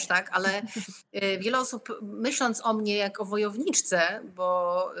wiesz, tak? Ale wiele osób myśląc o mnie jak o wojowniczce,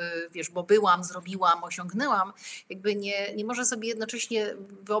 bo wiesz, bo byłam, zrobiłam, osiągnęłam, jakby nie może sobie jednocześnie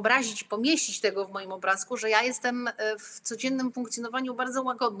wyobrazić, pomieścić tego w moim obrazku, że ja jestem w codziennym funkcjonowaniu bardzo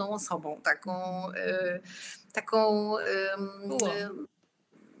łagodną osobą,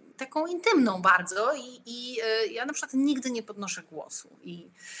 taką intymną bardzo i ja na przykład nigdy nie podnoszę głosu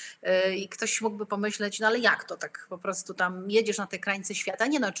i ktoś mógłby pomyśleć, no ale jak to tak po prostu tam jedziesz na te krańce świata,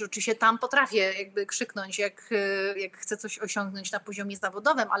 nie no, czy się tam potrafię jakby krzyknąć, jak chcę coś osiągnąć na poziomie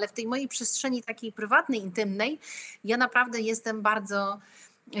zawodowym, ale w tej mojej przestrzeni takiej prywatnej, intymnej ja naprawdę jestem bardzo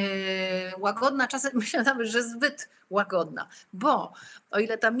łagodna, czasem myślę nawet, że zbyt łagodna, bo o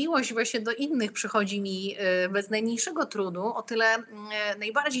ile ta miłość właśnie do innych przychodzi mi bez najmniejszego trudu, o tyle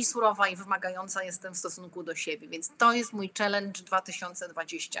najbardziej surowa i wymagająca jestem w stosunku do siebie, więc to jest mój challenge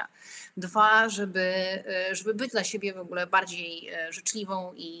 2022, żeby być dla siebie w ogóle bardziej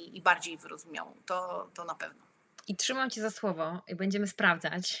życzliwą i bardziej wyrozumiałą, to na pewno. I trzymam cię za słowo i będziemy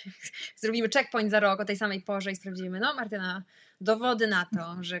sprawdzać. Zrobimy checkpoint za rok o tej samej porze i sprawdzimy, no Martyna, dowody na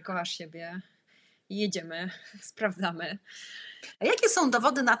to, że kochasz siebie. I jedziemy, sprawdzamy. A jakie są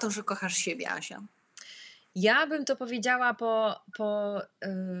dowody na to, że kochasz siebie, Asia? Ja bym to powiedziała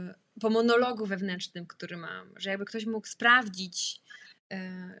po monologu wewnętrznym, który mam, że jakby ktoś mógł sprawdzić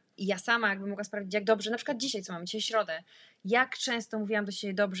i ja sama jakby mogła sprawdzić, jak dobrze, na przykład dzisiaj, co mamy, dzisiaj środę, jak często mówiłam do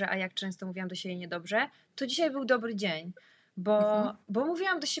siebie dobrze, a jak często mówiłam do siebie niedobrze, to dzisiaj był dobry dzień, bo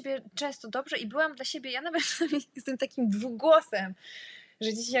mówiłam do siebie często dobrze i byłam dla siebie, ja nawet jestem takim dwugłosem,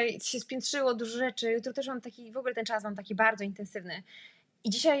 że dzisiaj się spiętrzyło dużo rzeczy, jutro też mam taki, w ogóle ten czas mam taki bardzo intensywny i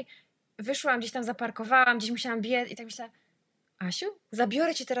dzisiaj wyszłam, gdzieś tam zaparkowałam, gdzieś musiałam biec i tak myślę, Asiu,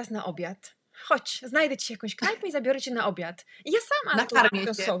 zabiorę cię teraz na obiad. Chodź, znajdę ci jakąś knajpę i zabiorę cię na obiad. I ja sama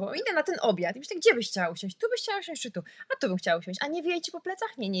sobą idę na ten obiad i myślę, gdzie byś chciała usiąść? Tu byś chciała usiąść, czy tu? A tu bym chciała usiąść. A nie wieje ci po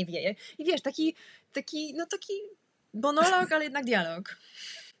plecach? Nie wieje. I wiesz, taki monolog, ale jednak dialog.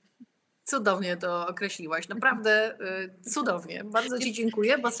 Cudownie to określiłaś, naprawdę cudownie. Bardzo ci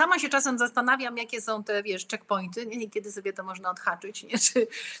dziękuję, bo sama się czasem zastanawiam, jakie są te, wiesz, checkpointy, nie? Kiedy sobie to można odhaczyć, nie?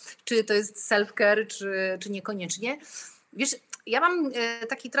 Czy to jest self-care, czy niekoniecznie. Wiesz, ja mam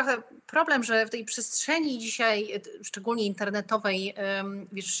taki trochę problem, że w tej przestrzeni dzisiaj, szczególnie internetowej,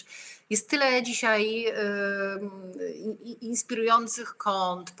 wiesz, jest tyle dzisiaj inspirujących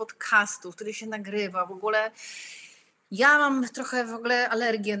kont, podcastów, które się nagrywa, w ogóle. Ja mam trochę w ogóle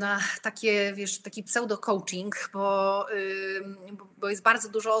alergię na takie, wiesz, taki pseudo-coaching, bo jest bardzo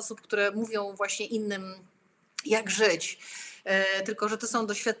dużo osób, które mówią właśnie innym, jak żyć. Tylko że to są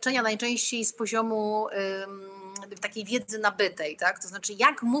doświadczenia najczęściej z poziomu sobie w takiej wiedzy nabytej, tak? To znaczy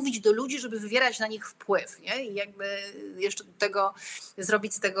jak mówić do ludzi, żeby wywierać na nich wpływ, nie? I jakby jeszcze do tego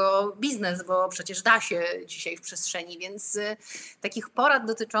zrobić z tego biznes, bo przecież da się dzisiaj w przestrzeni, więc takich porad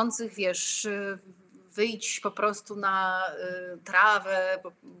dotyczących, wiesz, wyjdź po prostu na trawę,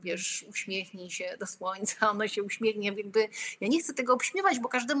 wiesz, uśmiechnij się do słońca, ono się uśmiechnie. Jakby ja nie chcę tego obśmiewać, bo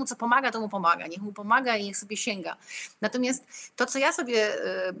każdemu co pomaga, to mu pomaga. Niech mu pomaga i niech sobie sięga. Natomiast to, co ja sobie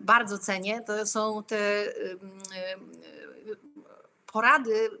bardzo cenię, to są te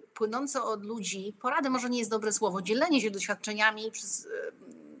porady płynące od ludzi. Porady może nie jest dobre słowo. Dzielenie się doświadczeniami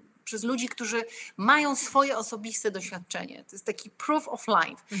przez ludzi, którzy mają swoje osobiste doświadczenie. To jest taki proof of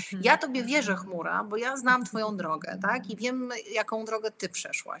life. Ja tobie wierzę, Chmura, bo ja znam twoją drogę, tak? I wiem, jaką drogę ty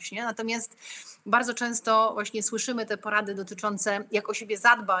przeszłaś, nie? Natomiast bardzo często właśnie słyszymy te porady dotyczące, jak o siebie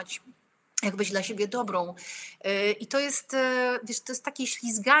zadbać, jak być dla siebie dobrą. I to jest, wiesz, to jest takie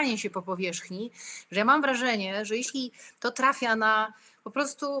ślizganie się po powierzchni, że ja mam wrażenie, że jeśli to trafia na po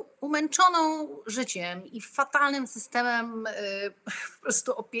prostu umęczoną życiem i fatalnym systemem po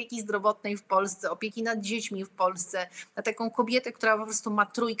prostu opieki zdrowotnej w Polsce, opieki nad dziećmi w Polsce, na taką kobietę, która po prostu ma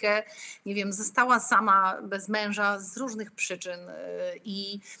trójkę, nie wiem, została sama bez męża z różnych przyczyn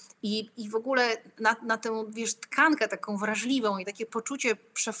i w ogóle na tę, wiesz, tkankę taką wrażliwą i takie poczucie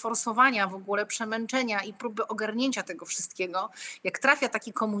przeforsowania w ogóle, przemęczenia i próby ogarnięcia tego wszystkiego, jak trafia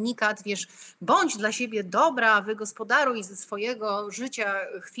taki komunikat, wiesz, bądź dla siebie dobra, wygospodaruj ze swojego życia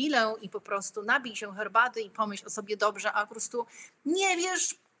chwilę i po prostu napij się herbaty i pomyśl o sobie dobrze, a po prostu nie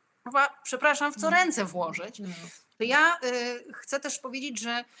wiesz, przepraszam, w co ręce włożyć. To ja chcę też powiedzieć,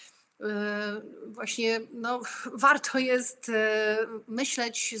 że właśnie no, warto jest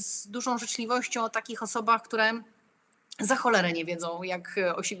myśleć z dużą życzliwością o takich osobach, które za cholerę nie wiedzą, jak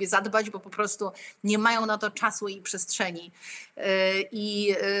o siebie zadbać, bo po prostu nie mają na to czasu i przestrzeni.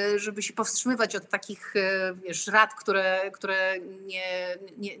 I żeby się powstrzymywać od takich, wiesz, rad, które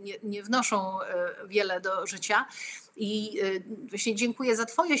nie wnoszą wiele do życia. I właśnie dziękuję za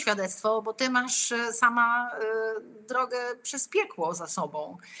twoje świadectwo, bo ty masz sama drogę przez piekło za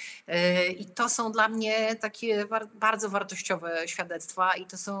sobą. I to są dla mnie takie bardzo wartościowe świadectwa i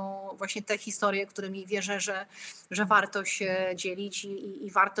to są właśnie te historie, którymi wierzę, że warto się dzielić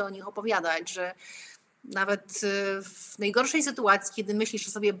i warto o nich opowiadać, że nawet w najgorszej sytuacji, kiedy myślisz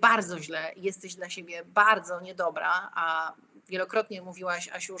o sobie bardzo źle i jesteś dla siebie bardzo niedobra, a wielokrotnie mówiłaś,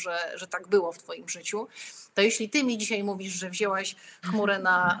 Asiu, że tak było w twoim życiu, to jeśli ty mi dzisiaj mówisz, że wzięłaś chmurę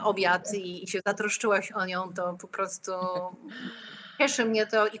na obiad i się zatroszczyłaś o nią, to po prostu cieszy mnie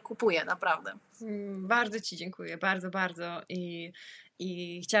to i kupuję, naprawdę. Bardzo ci dziękuję, bardzo, bardzo.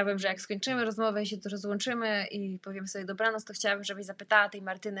 I chciałabym, że jak skończymy rozmowę i się tu rozłączymy i powiemy sobie dobranoc, to chciałabym, żebyś zapytała tej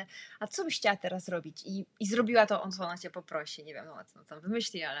Martyny, a co byś chciała teraz robić? I zrobiła to, co ona cię poprosi. Nie wiem, co tam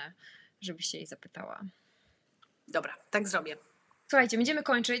wymyśli, ale żebyś się jej zapytała. Dobra, tak zrobię. Słuchajcie, będziemy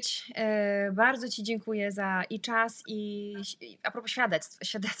kończyć. Bardzo ci dziękuję za i czas, i a propos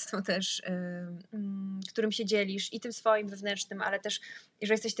świadectwo też, którym się dzielisz, i tym swoim wewnętrznym, ale też,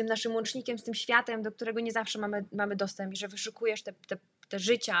 że jesteś tym naszym łącznikiem z tym światem, do którego nie zawsze mamy dostęp, i że wyszukujesz te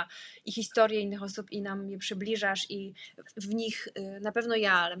życia i historie innych osób i nam je przybliżasz, i w nich na pewno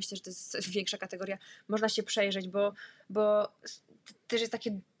ja, ale myślę, że to jest większa kategoria, można się przejrzeć, bo też jest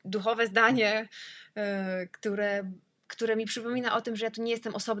takie duchowe zdanie, które mi przypomina o tym, że ja tu nie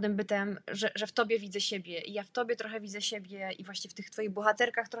jestem osobnym bytem, że w tobie widzę siebie i ja w tobie trochę widzę siebie i właśnie w tych twoich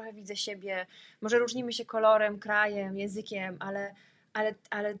bohaterkach trochę widzę siebie. Może różnimy się kolorem, krajem, językiem,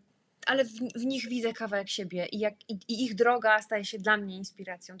 ale w nich widzę kawałek siebie i ich droga staje się dla mnie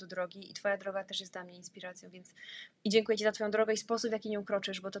inspiracją do drogi i twoja droga też jest dla mnie inspiracją, więc i dziękuję ci za twoją drogę i sposób, w jaki nią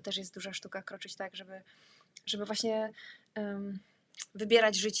kroczysz, bo to też jest duża sztuka, kroczyć tak, żeby właśnie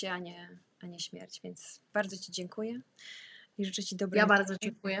wybierać życie, a nie śmierć, więc bardzo ci dziękuję i życzę ci dobrej. Ja bardzo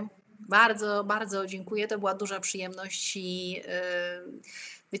dziękuję. Bardzo, bardzo dziękuję. To była duża przyjemność i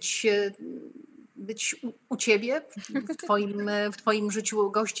być u ciebie, w twoim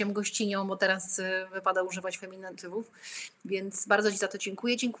życiu gościem, gościnią, bo teraz wypada używać feminatywów, więc bardzo ci za to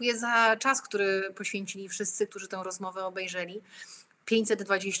dziękuję. Dziękuję za czas, który poświęcili wszyscy, którzy tę rozmowę obejrzeli.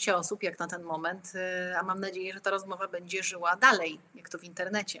 520 osób jak na ten moment, a mam nadzieję, że ta rozmowa będzie żyła dalej, jak to w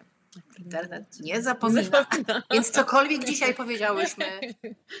internecie. Internet nie zapomina. Więc cokolwiek dzisiaj powiedziałyśmy,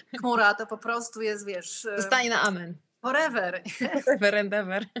 chmura, to po prostu jest, wiesz... Zostanie na amen. Forever. Forever and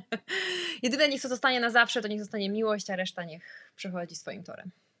ever. Jedyne niech co zostanie na zawsze, to niech zostanie miłość, a reszta niech przechodzi swoim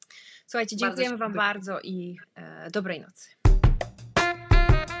torem. Słuchajcie, dziękujemy wam bardzo i dobrej nocy.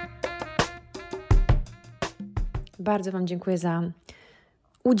 Bardzo wam dziękuję za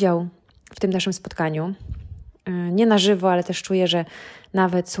udział w tym naszym spotkaniu. Nie na żywo, ale też czuję, że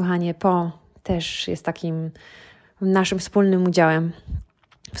nawet słuchanie też jest takim naszym wspólnym udziałem,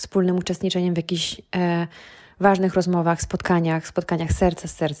 wspólnym uczestniczeniem w jakichś ważnych rozmowach, spotkaniach serca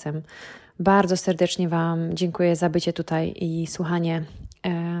z sercem. Bardzo serdecznie Wam dziękuję za bycie tutaj i słuchanie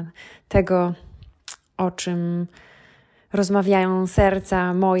tego, o czym rozmawiają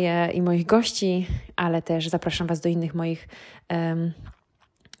serca moje i moich gości, ale też zapraszam Was do innych moich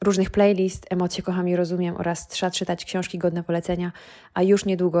różnych playlist, Emocje kocham i rozumiem oraz Trzeba czytać książki godne polecenia, a już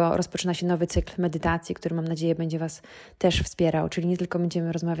niedługo rozpoczyna się nowy cykl medytacji, który mam nadzieję będzie Was też wspierał, czyli nie tylko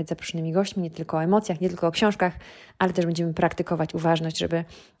będziemy rozmawiać z zaproszonymi gośćmi, nie tylko o emocjach, nie tylko o książkach, ale też będziemy praktykować uważność, żeby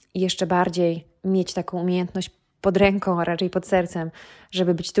jeszcze bardziej mieć taką umiejętność pod ręką, a raczej pod sercem,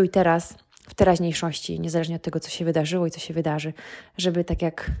 żeby być tu i teraz, w teraźniejszości, niezależnie od tego, co się wydarzyło i co się wydarzy, żeby, tak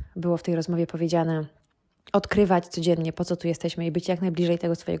jak było w tej rozmowie powiedziane, odkrywać codziennie, po co tu jesteśmy i być jak najbliżej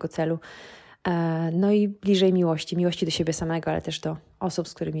tego swojego celu. No i bliżej miłości do siebie samego, ale też do osób,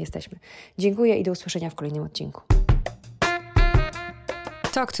 z którymi jesteśmy. Dziękuję i do usłyszenia w kolejnym odcinku.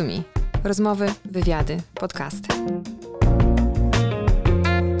 Talk to me. Rozmowy, wywiady, podcasty.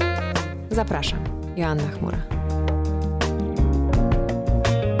 Zapraszam. Joanna Chmura.